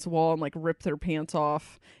up against the wall and, like, rip their pants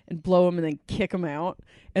off and blow them and then kick them out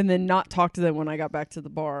and then not talk to them when I got back to the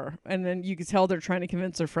bar. And then you could tell they're trying to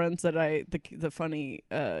convince their friends that the funny,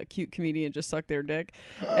 cute comedian just sucked their dick.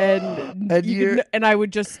 And and I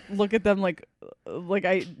would just look at them like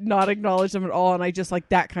I not acknowledge them at all. And I just, like,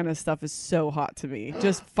 that kind of stuff is so hot to me.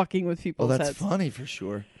 Just fucking with people's Well, that's heads. funny for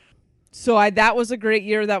sure. So that was a great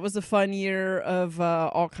year. That was a fun year of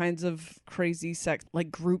all kinds of crazy sex,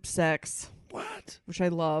 like group sex. What? Which I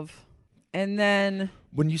love. And then...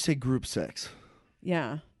 When you say group sex...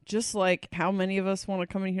 Yeah. Just like how many of us want to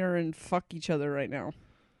come in here and fuck each other right now?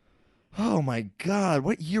 Oh my God.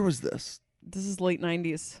 What year was this? This is late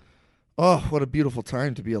 90s. Oh, what a beautiful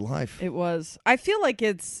time to be alive. It was. I feel like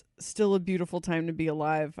it's still a beautiful time to be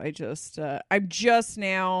alive. I've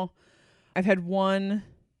had one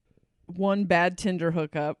bad Tinder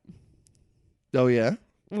hookup. Oh, yeah?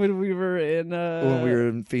 When we were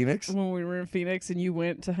in Phoenix? When we were in Phoenix and you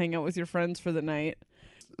went to hang out with your friends for the night.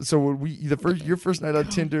 So when your first night on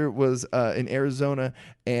Tinder was in Arizona,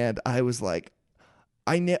 and I was like,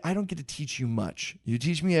 I don't get to teach you much. You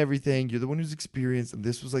teach me everything. You're the one who's experienced, and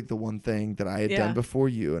this was like the one thing that I had done before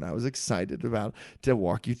you, and I was excited about to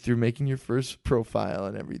walk you through making your first profile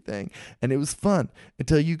and everything. And it was fun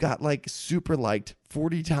until you got like super liked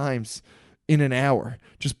 40 times in an hour.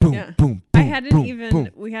 Just boom, boom, boom.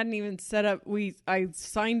 We hadn't even set up. I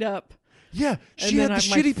signed up. Yeah, she had the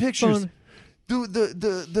shitty pictures.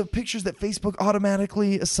 The pictures that Facebook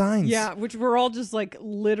automatically assigns. Yeah, which were all just like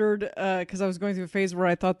littered because I was going through a phase where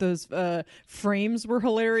I thought those frames were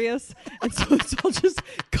hilarious. And so it's all just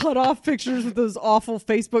cut off pictures with those awful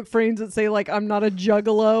Facebook frames that say like, I'm not a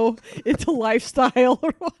juggalo, it's a lifestyle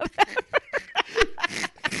or whatever.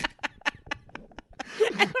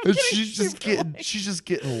 She's just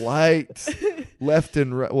getting liked left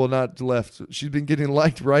and right. Well, not left. She's been getting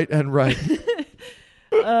liked right and right.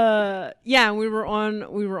 Yeah, we were on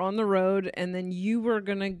the road, and then you were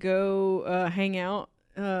gonna go hang out,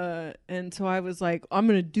 and so I was like, I'm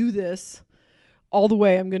gonna do this all the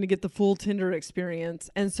way. I'm gonna get the full Tinder experience,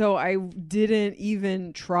 and so I didn't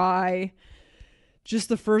even try just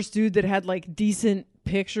the first dude that had like decent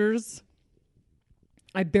pictures.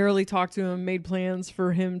 I barely talked to him, made plans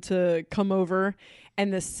for him to come over,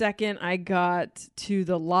 and the second I got to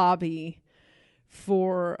the lobby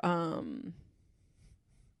for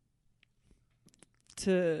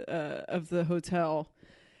of the hotel,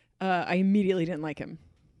 I immediately didn't like him.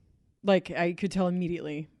 Like, I could tell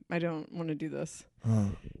immediately, I don't want to do this.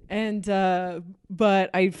 And but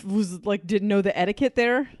I was like, didn't know the etiquette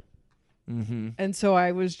there. And so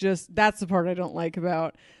I was just, that's the part I don't like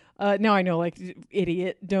about now I know, like,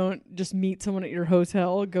 idiot, don't just meet someone at your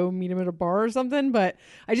hotel, go meet him at a bar or something. But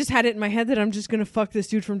I just had it in my head that I'm just going to fuck this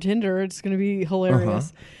dude from Tinder. It's going to be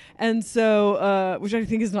hilarious. And so, which I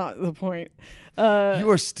think is not the point. You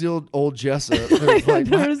are still old Jessa.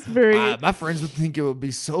 My friends would think it would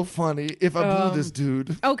be so funny if I blew this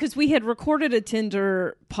dude. Oh, because we had recorded a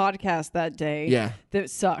Tinder podcast that day. Yeah.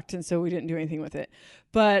 That sucked, and so we didn't do anything with it.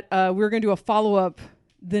 But we were going to do a follow-up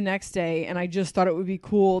the next day, and I just thought it would be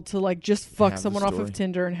cool to like just fuck someone off of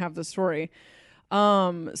Tinder and have the story.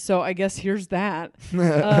 So I guess here's that.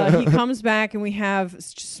 He comes back, and we have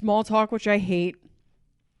small talk, which I hate.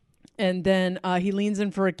 And then he leans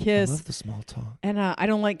in for a kiss. I love the small talk. And I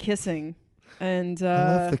don't like kissing. And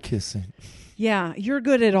I love the kissing. Yeah, you're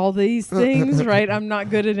good at all these things, right? I'm not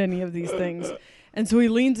good at any of these things. And so he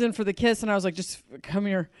leans in for the kiss, and I was like, just come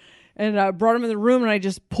here. And I brought him in the room, and I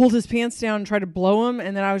just pulled his pants down and tried to blow him.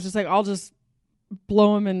 And then I was just like, I'll just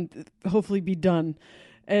blow him and hopefully be done.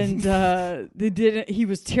 And they didn't. He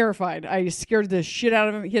was terrified. I scared the shit out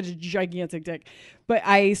of him. He had a gigantic dick. But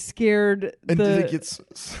I scared and did it get...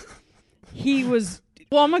 He was,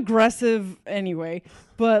 well, I'm aggressive anyway,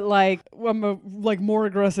 but like I'm more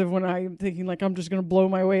aggressive when I'm thinking like I'm just gonna blow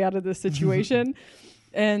my way out of this situation.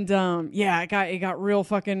 And it got real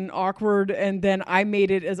fucking awkward, and then I made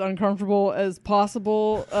it as uncomfortable as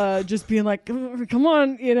possible, just being like, come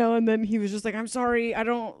on, and then he was just like, I'm sorry, I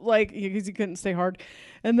don't like, because he couldn't stay hard.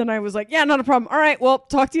 And then I was like, yeah, not a problem. All right, well,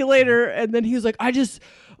 talk to you later. And then he was like,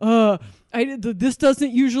 this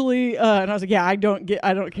doesn't usually, and I was like, yeah, I don't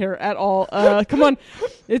care at all. Come on,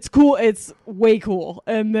 it's cool. It's way cool.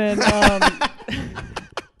 And then,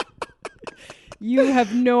 you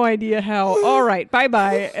have no idea how. All right,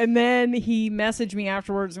 bye. And then he messaged me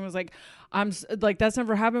afterwards and was like, I'm like, that's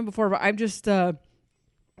never happened before, but I'm just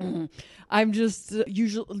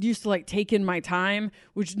usually used to like taking my time,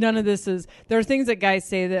 which none of this is. There are things that guys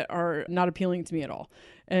say that are not appealing to me at all.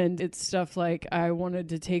 And it's stuff like, I wanted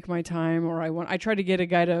to take my time, or I tried to get a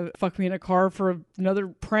guy to fuck me in a car for another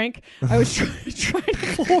prank. I was trying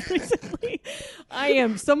to pull recently. I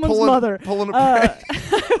am someone's mother. Pulling a prank.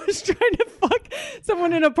 I was trying to fuck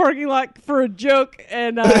someone in a parking lot for a joke,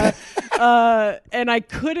 and and I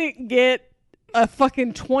couldn't get a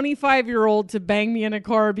fucking 25-year-old to bang me in a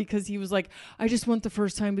car because he was like, I just want the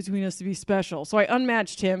first time between us to be special. So I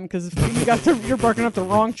unmatched him because you're barking up the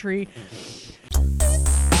wrong tree.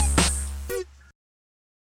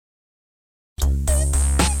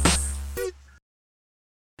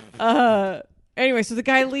 Anyway, so the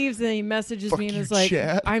guy leaves and he messages Fuck me and you, is like,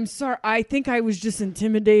 Chad. "I'm sorry. I think I was just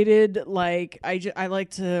intimidated. Like I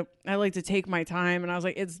like to take my time." And I was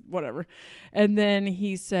like, "It's whatever." And then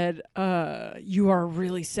he said, "You are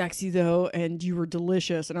really sexy though, and you were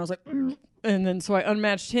delicious." And I was like, "Mm." And then so I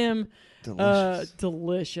unmatched him. Delicious.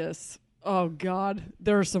 Delicious. Oh God,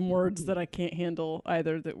 there are some words that I can't handle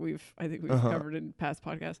either that I think we've covered in past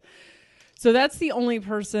podcasts. So that's the only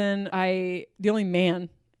man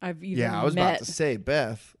I've even met. Yeah, I was about to say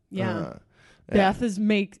Beth. Yeah. Beth has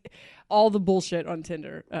made all the bullshit on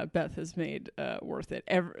Tinder. Beth has made worth it.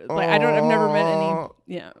 I've never met any.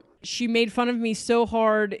 Yeah. She made fun of me so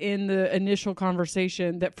hard in the initial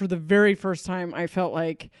conversation that for the very first time I felt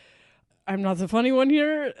like I'm not the funny one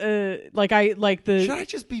here. Should I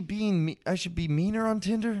just be I should be meaner on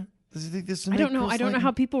Tinder? Does he think this? I don't know. I don't know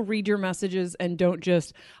how people read your messages and don't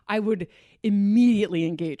just. I would immediately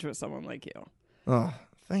engage with someone like you. Oh,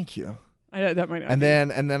 thank you. That might not. And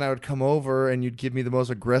then I would come over and you'd give me the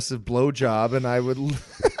most aggressive blowjob, and I would.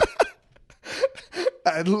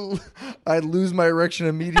 I'd lose my erection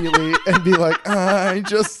immediately and be like, I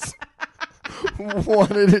just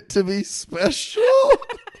wanted it to be special.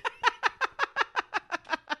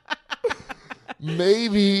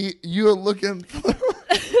 Maybe you're looking for.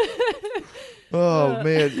 Oh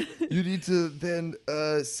man, you need to then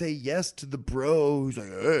say yes to the bro who's like,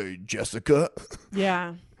 "Hey, Jessica."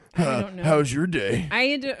 Yeah. I don't know. How's your day?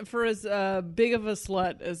 For as big of a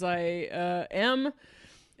slut as I am,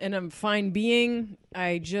 and I'm fine being,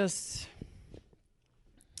 I just.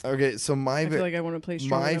 Okay, so I feel like I want to play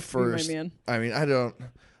strong enough to be my man. I mean, I don't.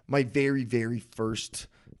 My very, very first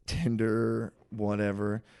Tinder,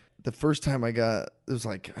 whatever. The first time it was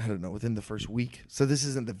like, I don't know, within the first week. So this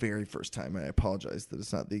isn't the very first time. I apologize that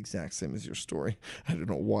it's not the exact same as your story. I don't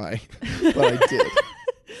know why, but I did.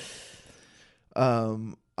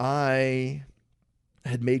 I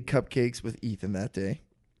had made cupcakes with Ethan that day.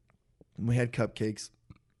 And we had cupcakes,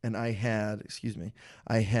 and I had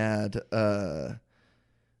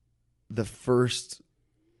the first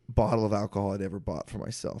bottle of alcohol I'd ever bought for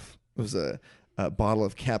myself. It was a bottle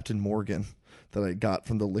of Captain Morgan that I got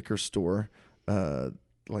from the liquor store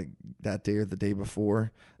like that day or the day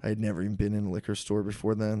before. I had never even been in a liquor store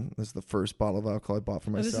before then. This is the first bottle of alcohol I bought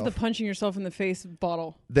for myself. This is the punching yourself in the face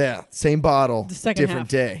bottle. Yeah, same bottle, the second different half.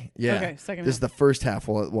 day. Yeah, okay, second this half. is the first half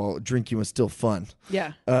while drinking was still fun.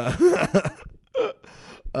 Yeah.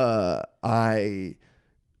 I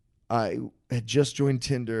had just joined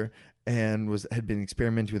Tinder and had been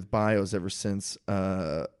experimenting with bios ever since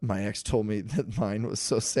my ex told me that mine was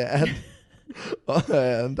so sad.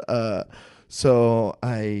 And so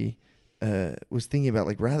I was thinking about,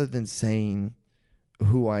 like, rather than saying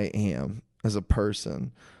who I am as a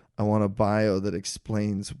person, I want a bio that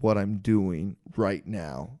explains what I'm doing right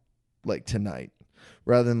now, like tonight,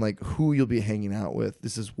 rather than like who you'll be hanging out with.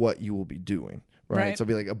 This is what you will be doing. Right. So it'd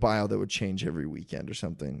be like a bio that would change every weekend or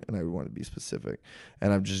something, and I would want to be specific.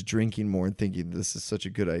 And I'm just drinking more and thinking this is such a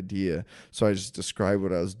good idea. So I just described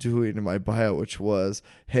what I was doing in my bio, which was,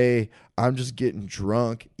 hey, I'm just getting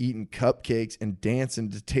drunk, eating cupcakes, and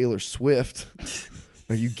dancing to Taylor Swift.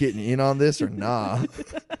 Are you getting in on this or nah?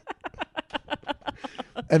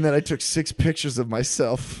 And then I took 6 pictures of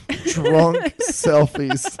myself, drunk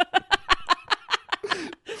selfies.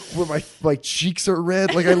 Where my cheeks are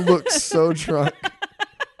red, like I look so drunk.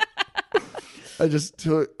 I just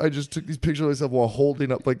took these pictures of myself while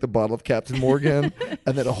holding up like the bottle of Captain Morgan,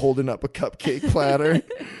 and then holding up a cupcake platter,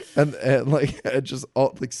 and like I just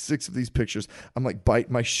all like 6 of these pictures. I'm like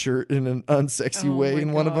biting my shirt in an unsexy way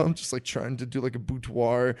in one of them, just like trying to do like a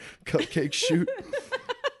boudoir cupcake shoot.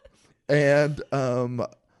 And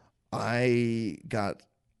I got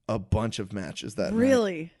a bunch of matches that night.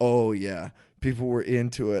 Really? Oh yeah. People were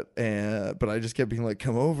into it, but I just kept being like,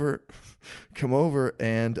 come over,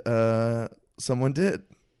 and someone did.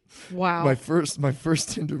 Wow. My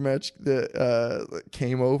first Tinder match that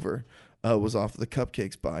came over was off of the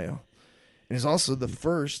cupcakes bio. And it's also the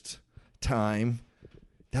first time,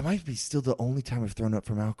 that might be still the only time I've thrown up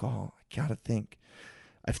from alcohol. I gotta think.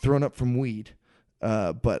 I've thrown up from weed.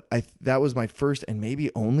 But that was my first and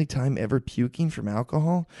maybe only time ever puking from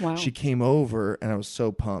alcohol. Wow. She came over and I was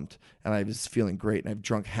so pumped and I was feeling great, and I've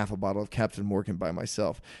drunk half a bottle of Captain Morgan by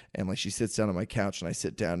myself. And like she sits down on my couch and I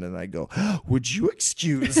sit down and I go, would you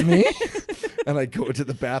excuse me? And I go into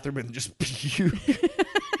the bathroom and just puke.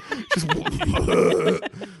 Just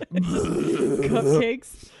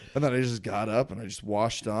cupcakes. And then I just got up and I just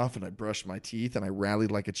washed off and I brushed my teeth and I rallied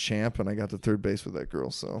like a champ and I got to third base with that girl.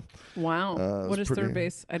 So wow. What is third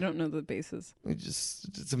base? I don't know the bases. We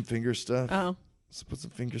just did some finger stuff. Oh. So put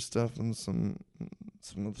some finger stuff and some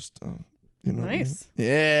other stuff. You know what I mean? Nice.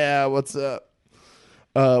 Yeah, what's up?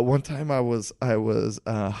 One time I was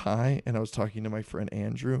high and I was talking to my friend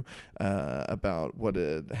Andrew about what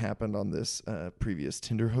had happened on this previous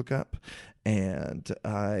Tinder hookup, and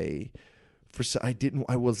I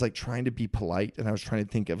was like trying to be polite, and I was trying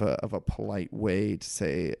to think of a polite way to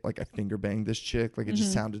say, like, I finger banged this chick. Like, it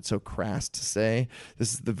just sounded so crass to say.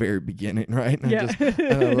 This is the very beginning, right? And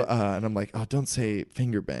and I'm like, oh, don't say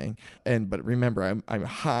finger bang. But remember, I'm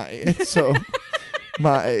high, and so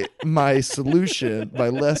my solution, my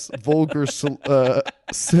less vulgar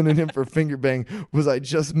synonym for finger bang, was I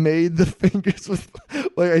just made the fingers with,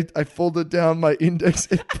 like, I folded down my index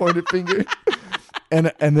and pointed finger. And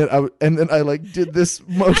then I like did this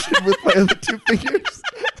motion with my other two fingers.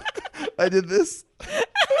 I did this.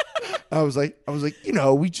 I was like, you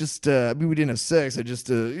know, we just we didn't have sex. I just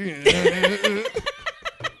and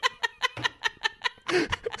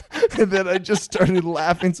then I just started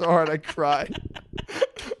laughing so hard I cried.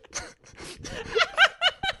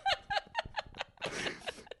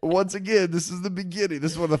 Once again, this is the beginning.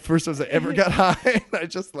 This is one of the first times I ever got high. And I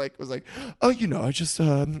just was like, oh, you know, I just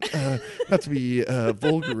not to be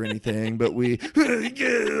vulgar or anything, but we and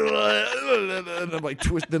I'm like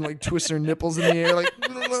twist her nipples in the air, like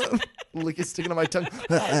lick it sticking on my tongue.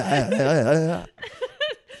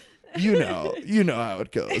 You know how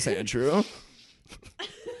it goes, Andrew.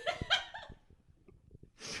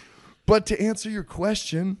 But to answer your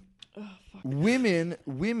question, women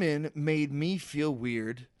made me feel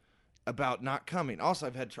weird about not coming.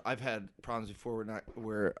 Also, I've had problems before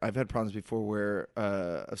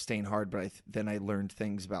of staying hard, but then I learned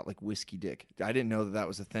things about like whiskey dick. I didn't know that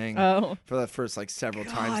was a thing for the first like several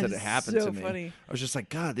times that it happened to me. Funny. I was just like,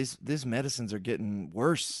 God, these medicines are getting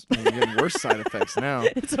worse. They're getting worse side effects now.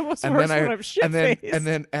 It's almost worse when I'm shit-faced. And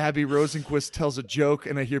then Abby Rosenquist tells a joke,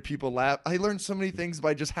 and I hear people laugh. I learned so many things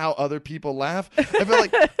by just how other people laugh. I feel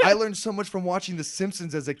like I learned so much from watching The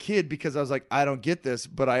Simpsons as a kid, because I was like, I don't get this,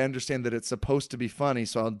 but I understand that it's supposed to be funny,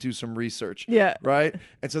 so I'll do some research. Yeah. Right?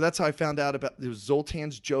 And so that's how I found out about there was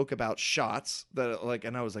Zoltan's joke about shots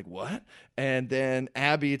and I was like, what? And then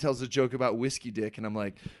Abby tells a joke about whiskey dick, and I'm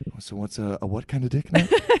like, so what's a what kind of dick now?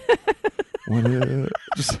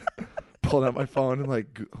 Just pulling out my phone and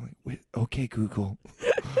like, okay, Google,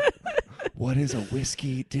 what is a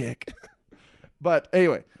whiskey dick? But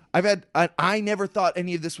anyway, I never thought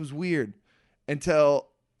any of this was weird until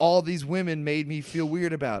all these women made me feel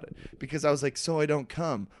weird about it, because I was like, so I don't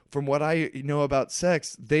come. From what I know about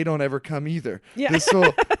sex, they don't ever come either. Yeah. This is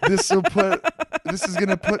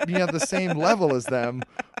gonna put me on the same level as them.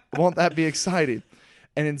 Won't that be exciting?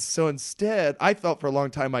 And so instead, I felt for a long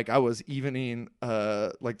time like I was evening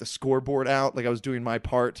like the scoreboard out, like I was doing my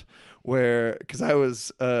part, because I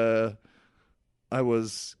was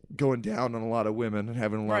going down on a lot of women and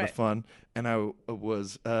having a lot of fun, and I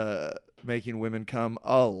was making women come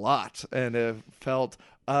a lot, and it felt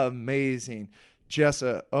amazing.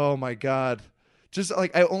 Jessa, oh my God. Just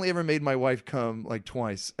like I only ever made my wife come like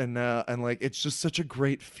twice, and like it's just such a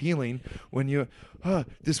great feeling when you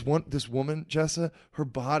this woman, Jessa,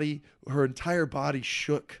 her entire body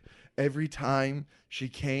shook every time she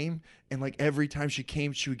came, and like every time she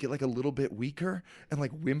came, she would get like a little bit weaker and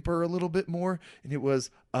like whimper a little bit more, and it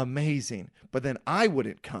was amazing. But then I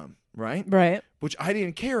wouldn't come, right? Right. Which I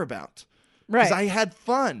didn't care about. Right. Because I had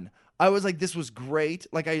fun. I was like, this was great.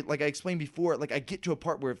 Like I explained before, like I get to a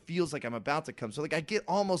part where it feels like I'm about to come. So like I get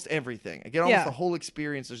almost everything. I get almost the whole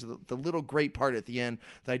experience. There's the little great part at the end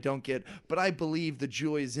that I don't get. But I believe the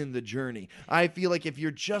joy is in the journey. I feel like if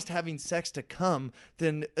you're just having sex to come,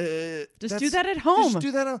 then just do that at home. Just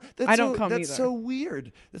do that. I don't come That's either. so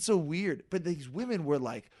weird. That's so weird. But these women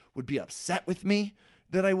would be upset with me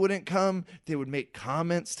that I wouldn't come. They would make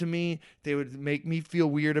comments to me. They would make me feel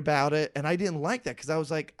weird about it. And I didn't like that, because I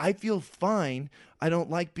was like, I feel fine. I don't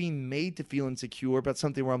like being made to feel insecure about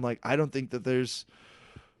something where I'm like, I don't think that there's,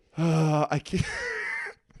 I can't.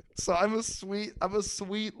 So I'm a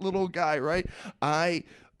sweet little guy, right?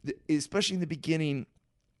 Especially in the beginning,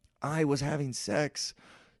 I was having sex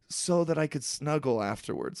so that I could snuggle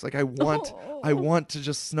afterwards. Like I want to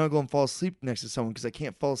just snuggle and fall asleep next to someone, because I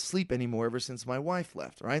can't fall asleep anymore ever since my wife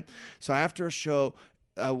left, right? So after a show,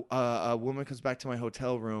 a woman comes back to my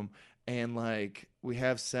hotel room, and like we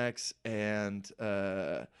have sex, and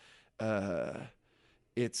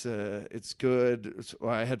it's good.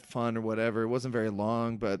 I had fun or whatever. It wasn't very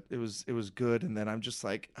long, but it was good. And then I'm just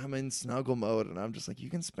like, I'm in snuggle mode, and I'm just like, you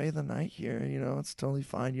can spend the night here, you know, it's totally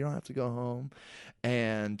fine. You don't have to go home.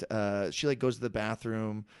 And she like goes to the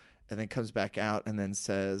bathroom and then comes back out and then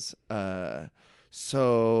says,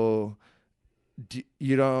 so do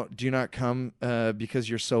you not come because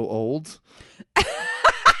you're so old?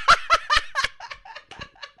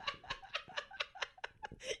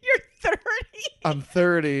 You're 30. I'm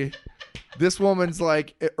 30. This woman's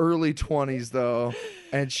like early 20s though,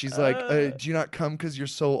 and she's like, do you not come because you're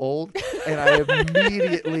so old? And I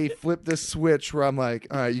immediately flip this switch where I'm like,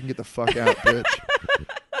 all right, you can get the fuck out, bitch.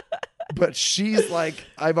 But she's like,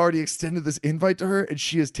 I've already extended this invite to her, and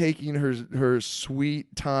she is taking her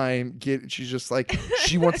sweet time. She's just like,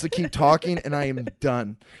 she wants to keep talking, and I am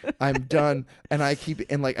done. I'm done, and I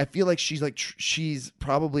feel like she's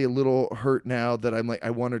probably a little hurt now that I'm like,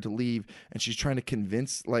 I want her to leave, and she's trying to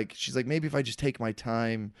convince, like, she's like, maybe if I just take my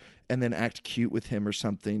time and then act cute with him or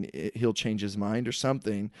something, he'll change his mind or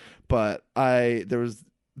something. But there was.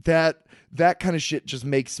 That kind of shit just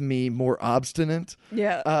makes me more obstinate.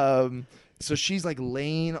 Yeah. So she's like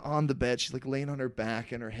laying on the bed. She's like laying on her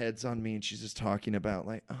back and her head's on me, and she's just talking about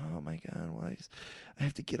like, oh my God, well, I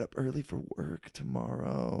have to get up early for work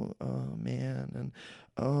tomorrow. Oh man,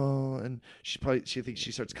 and she thinks,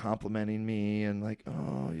 she starts complimenting me and like,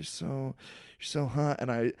 oh, you're so hot.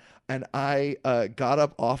 And I got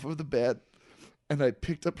up off of the bed and I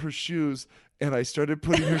picked up her shoes and I started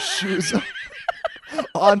putting her shoes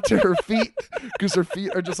onto her feet because her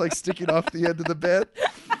feet are just like sticking off the end of the bed.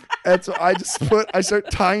 And so I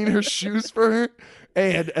start tying her shoes for her.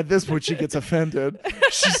 And at this point she gets offended.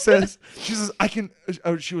 She says, she said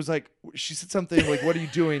something like, what are you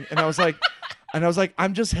doing? And I was like,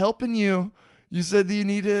 I'm just helping you. You said that you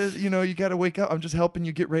need to, you got to wake up. I'm just helping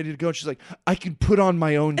you get ready to go. And she's like, I can put on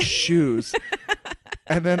my own shoes.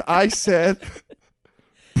 And then I said,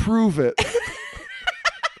 prove it.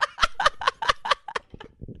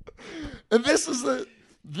 And this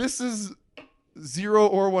is 0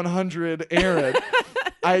 or 100 Aaron.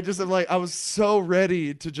 I was so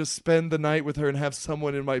ready to just spend the night with her and have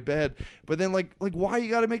someone in my bed. But then like why you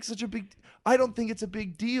got to make such a big, I don't think it's a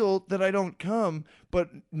big deal that I don't come, but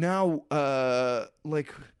now and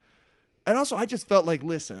also I just felt like,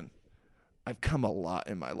 listen, I've come a lot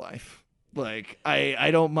in my life. Like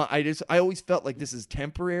I don't mind. I always felt like this is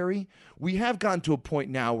temporary. We have gotten to a point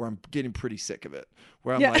now where I'm getting pretty sick of it.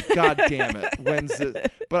 Where I'm like, God damn it, when's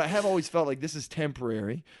it? But I have always felt like this is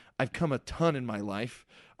temporary. I've come a ton in my life.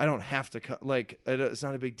 I don't have to come. Like it's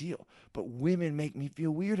not a big deal. But women make me feel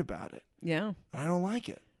weird about it. Yeah, I don't like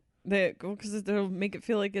it. Because they'll make it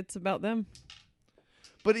feel like it's about them.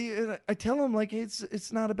 But I tell them like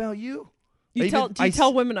it's not about you. Do you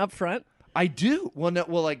tell women up front? I do. Well, no.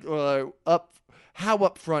 Well, how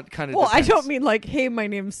upfront kind of. Well, depends. I don't mean like, hey, my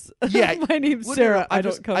name's Sarah. No, I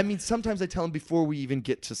don't come. I mean, sometimes I tell them before we even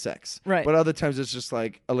get to sex. Right. But other times it's just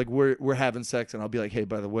like we're having sex, and I'll be like, hey,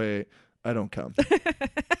 by the way, I don't come.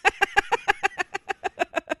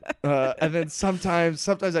 And then sometimes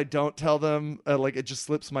I don't tell them. Like it just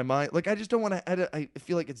slips my mind. Like I just don't want to. I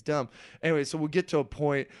feel like it's dumb. Anyway, so we'll get to a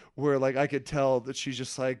point where like I could tell that she's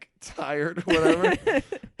just like tired or whatever.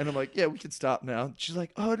 And I'm like, yeah, we can stop now. She's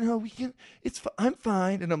like, oh no, we can. I'm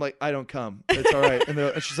fine. And I'm like, I don't come. It's all right.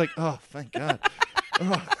 And she's like, oh, thank God.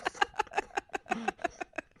 Oh.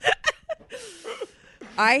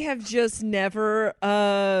 I have just never.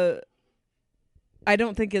 I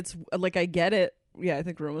don't think it's like I get it. Yeah, I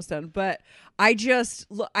think we're almost done. But I just,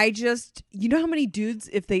 you know how many dudes,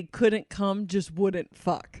 if they couldn't come, just wouldn't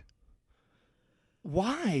fuck?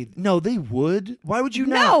 Why? No, they would. Why would you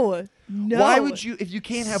not? No. Why would you, if you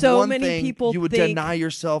can't have so one many thing, people you would deny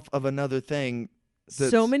yourself of another thing?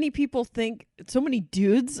 So many people think, so many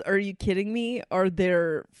dudes, are you kidding me, are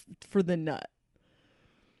there for the nut.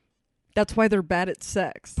 That's why they're bad at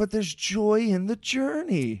sex. But there's joy in the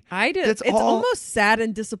journey. It's almost sad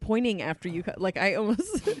and disappointing after you like I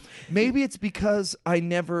almost Maybe it's because I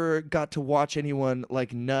never got to watch anyone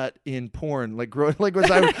like nut in porn. Like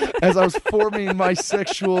as I was forming my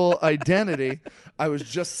sexual identity, I was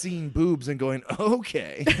just seeing boobs and going,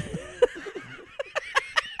 okay.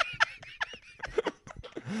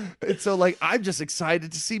 And so like I'm just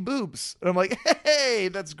excited to see boobs, and I'm like, hey,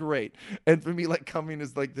 that's great. And for me, like coming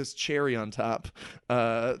is like this cherry on top.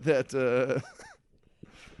 That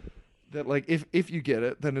like if you get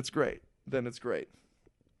it, then it's great.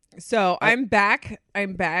 So I'm back.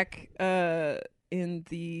 I'm back in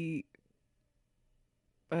the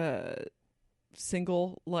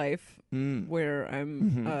single life where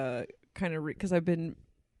I'm kind of because I've been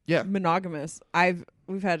monogamous.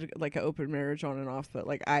 We've had like an open marriage on and off, but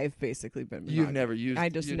like I've basically been monogamous. You've never used. I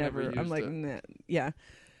just never. I'm like, it. nah, yeah.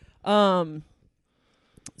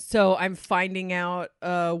 So I'm finding out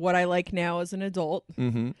what I like now as an adult,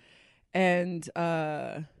 and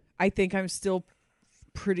I think I'm still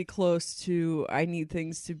pretty close to I need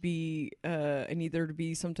things to be I need there to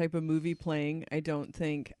be some type of movie playing. I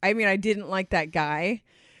didn't like that guy,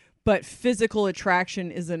 but physical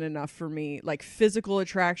attraction isn't enough for me. Like physical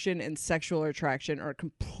attraction and sexual attraction are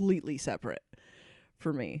completely separate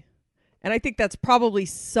for me. And I think that's probably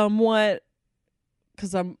somewhat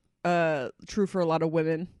because I'm true for a lot of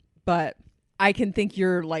women, but I can think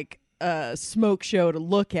you're like a smoke show to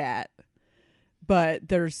look at. But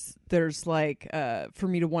there's like, for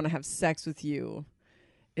me to want to have sex with you,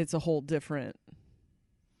 it's a whole different,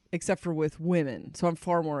 except for with women. So I'm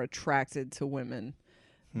far more attracted to women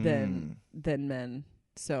than men.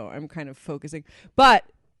 So I'm kind of focusing. But,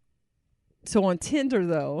 so on Tinder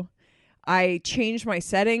though, I changed my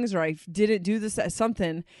settings, or I didn't do this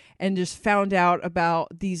something, and just found out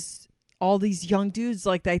about all these young dudes.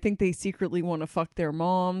 Like, I think they secretly want to fuck their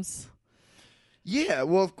moms. Yeah,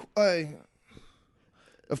 well,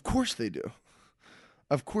 of course they do.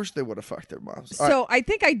 Of course they want to fuck their moms. So I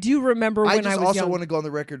think I do remember when I was also young. want to go on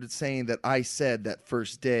the record as saying that I said that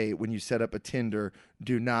first day when you set up a Tinder,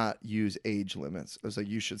 do not use age limits. I was like,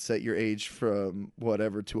 you should set your age from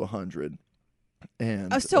whatever to 100.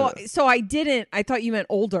 And so I didn't. I thought you meant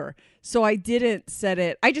older. So I didn't set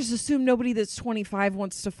it. I just assumed nobody that's 25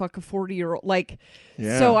 wants to fuck a 40-year-old. Like,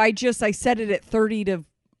 yeah. So I set it at 30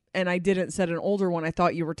 and I didn't set an older one. I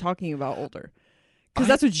thought you were talking about older. Because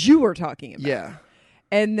that's what you were talking about. Yeah.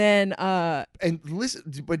 And then... and listen,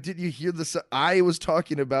 but did you hear this? I was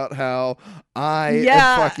talking about how I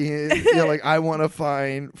am fucking... like, I want to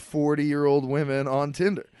find 40-year-old women on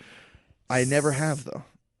Tinder. I never have, though.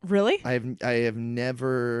 Really? I have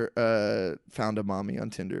never found a mommy on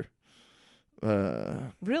Tinder.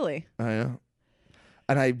 Really? I know.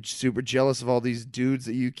 And I'm super jealous of all these dudes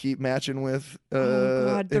that you keep matching with oh,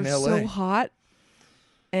 God, in they're LA. so hot.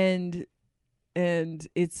 And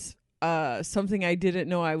it's something I didn't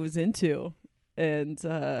know I was into, and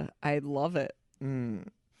I love it.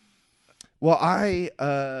 Well,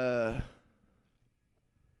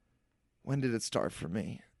 when did it start for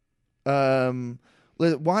me?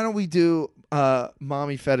 Why don't we do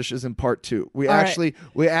mommy fetishes in part 2? We actually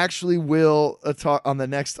will talk on the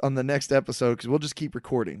next episode, because we'll just keep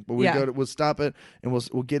recording. But we'll stop it, and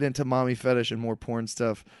we'll get into mommy fetish and more porn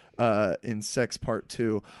stuff in sex part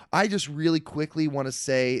 2. I just really quickly want to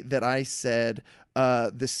say that I said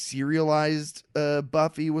the serialized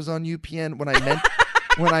Buffy was on UPN when I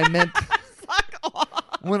meant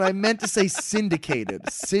when I meant to say syndicated.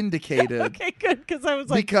 Okay, good, because I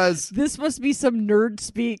was like, this must be some nerd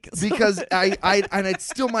speak. Because I and it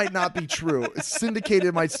still might not be true.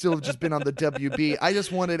 Syndicated might still have just been on the WB. I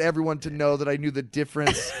just wanted everyone to know that I knew the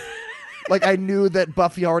difference. Like, I knew that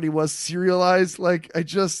Buffy already was serialized. Like, I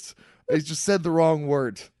just said the wrong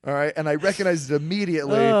word. All right, and I recognized it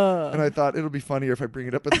immediately, and I thought it'll be funnier if I bring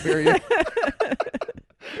it up at the very end.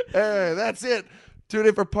 Hey, that's it. Tune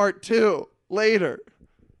in for part 2 later.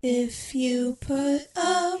 If you put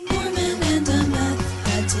a Mormon and a meth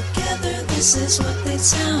head together, this is what they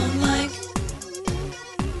sound like.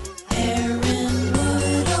 Aaron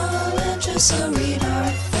Woodall and Jessa Reed are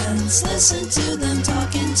friends. Listen to them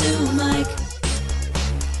talking to Mike.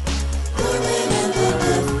 Mormon and the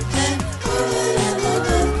meth head, Mormon and the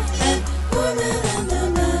meth head, Mormon and the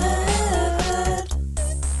meth head.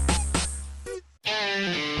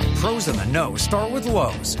 Pros in the know start with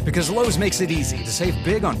Lowe's, because Lowe's makes it easy to save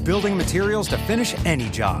big on building materials to finish any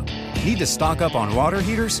job. Need to stock up on water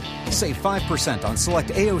heaters? Save 5% on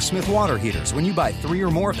select A.O. Smith water heaters when you buy 3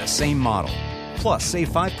 or more of the same model. Plus, save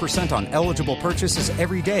 5% on eligible purchases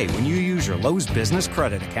every day when you use your Lowe's Business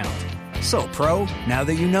Credit account. So, Pro, now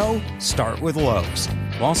that you know, start with Lowe's.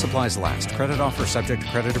 While supplies last, credit offer subject to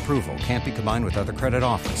credit approval. Can't be combined with other credit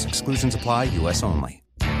offers. Exclusions apply. U.S. only.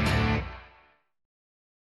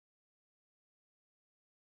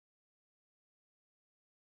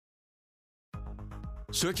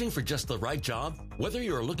 Searching for just the right job? Whether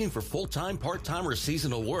you're looking for full-time, part-time, or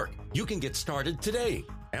seasonal work, you can get started today.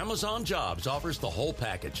 Amazon Jobs offers the whole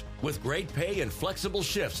package with great pay and flexible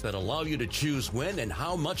shifts that allow you to choose when and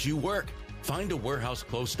how much you work. Find a warehouse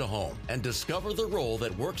close to home and discover the role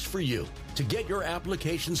that works for you. To get your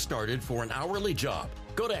application started for an hourly job,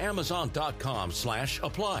 go to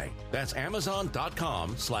Amazon.com/apply. That's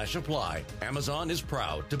Amazon.com/apply. Amazon is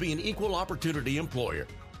proud to be an equal opportunity employer.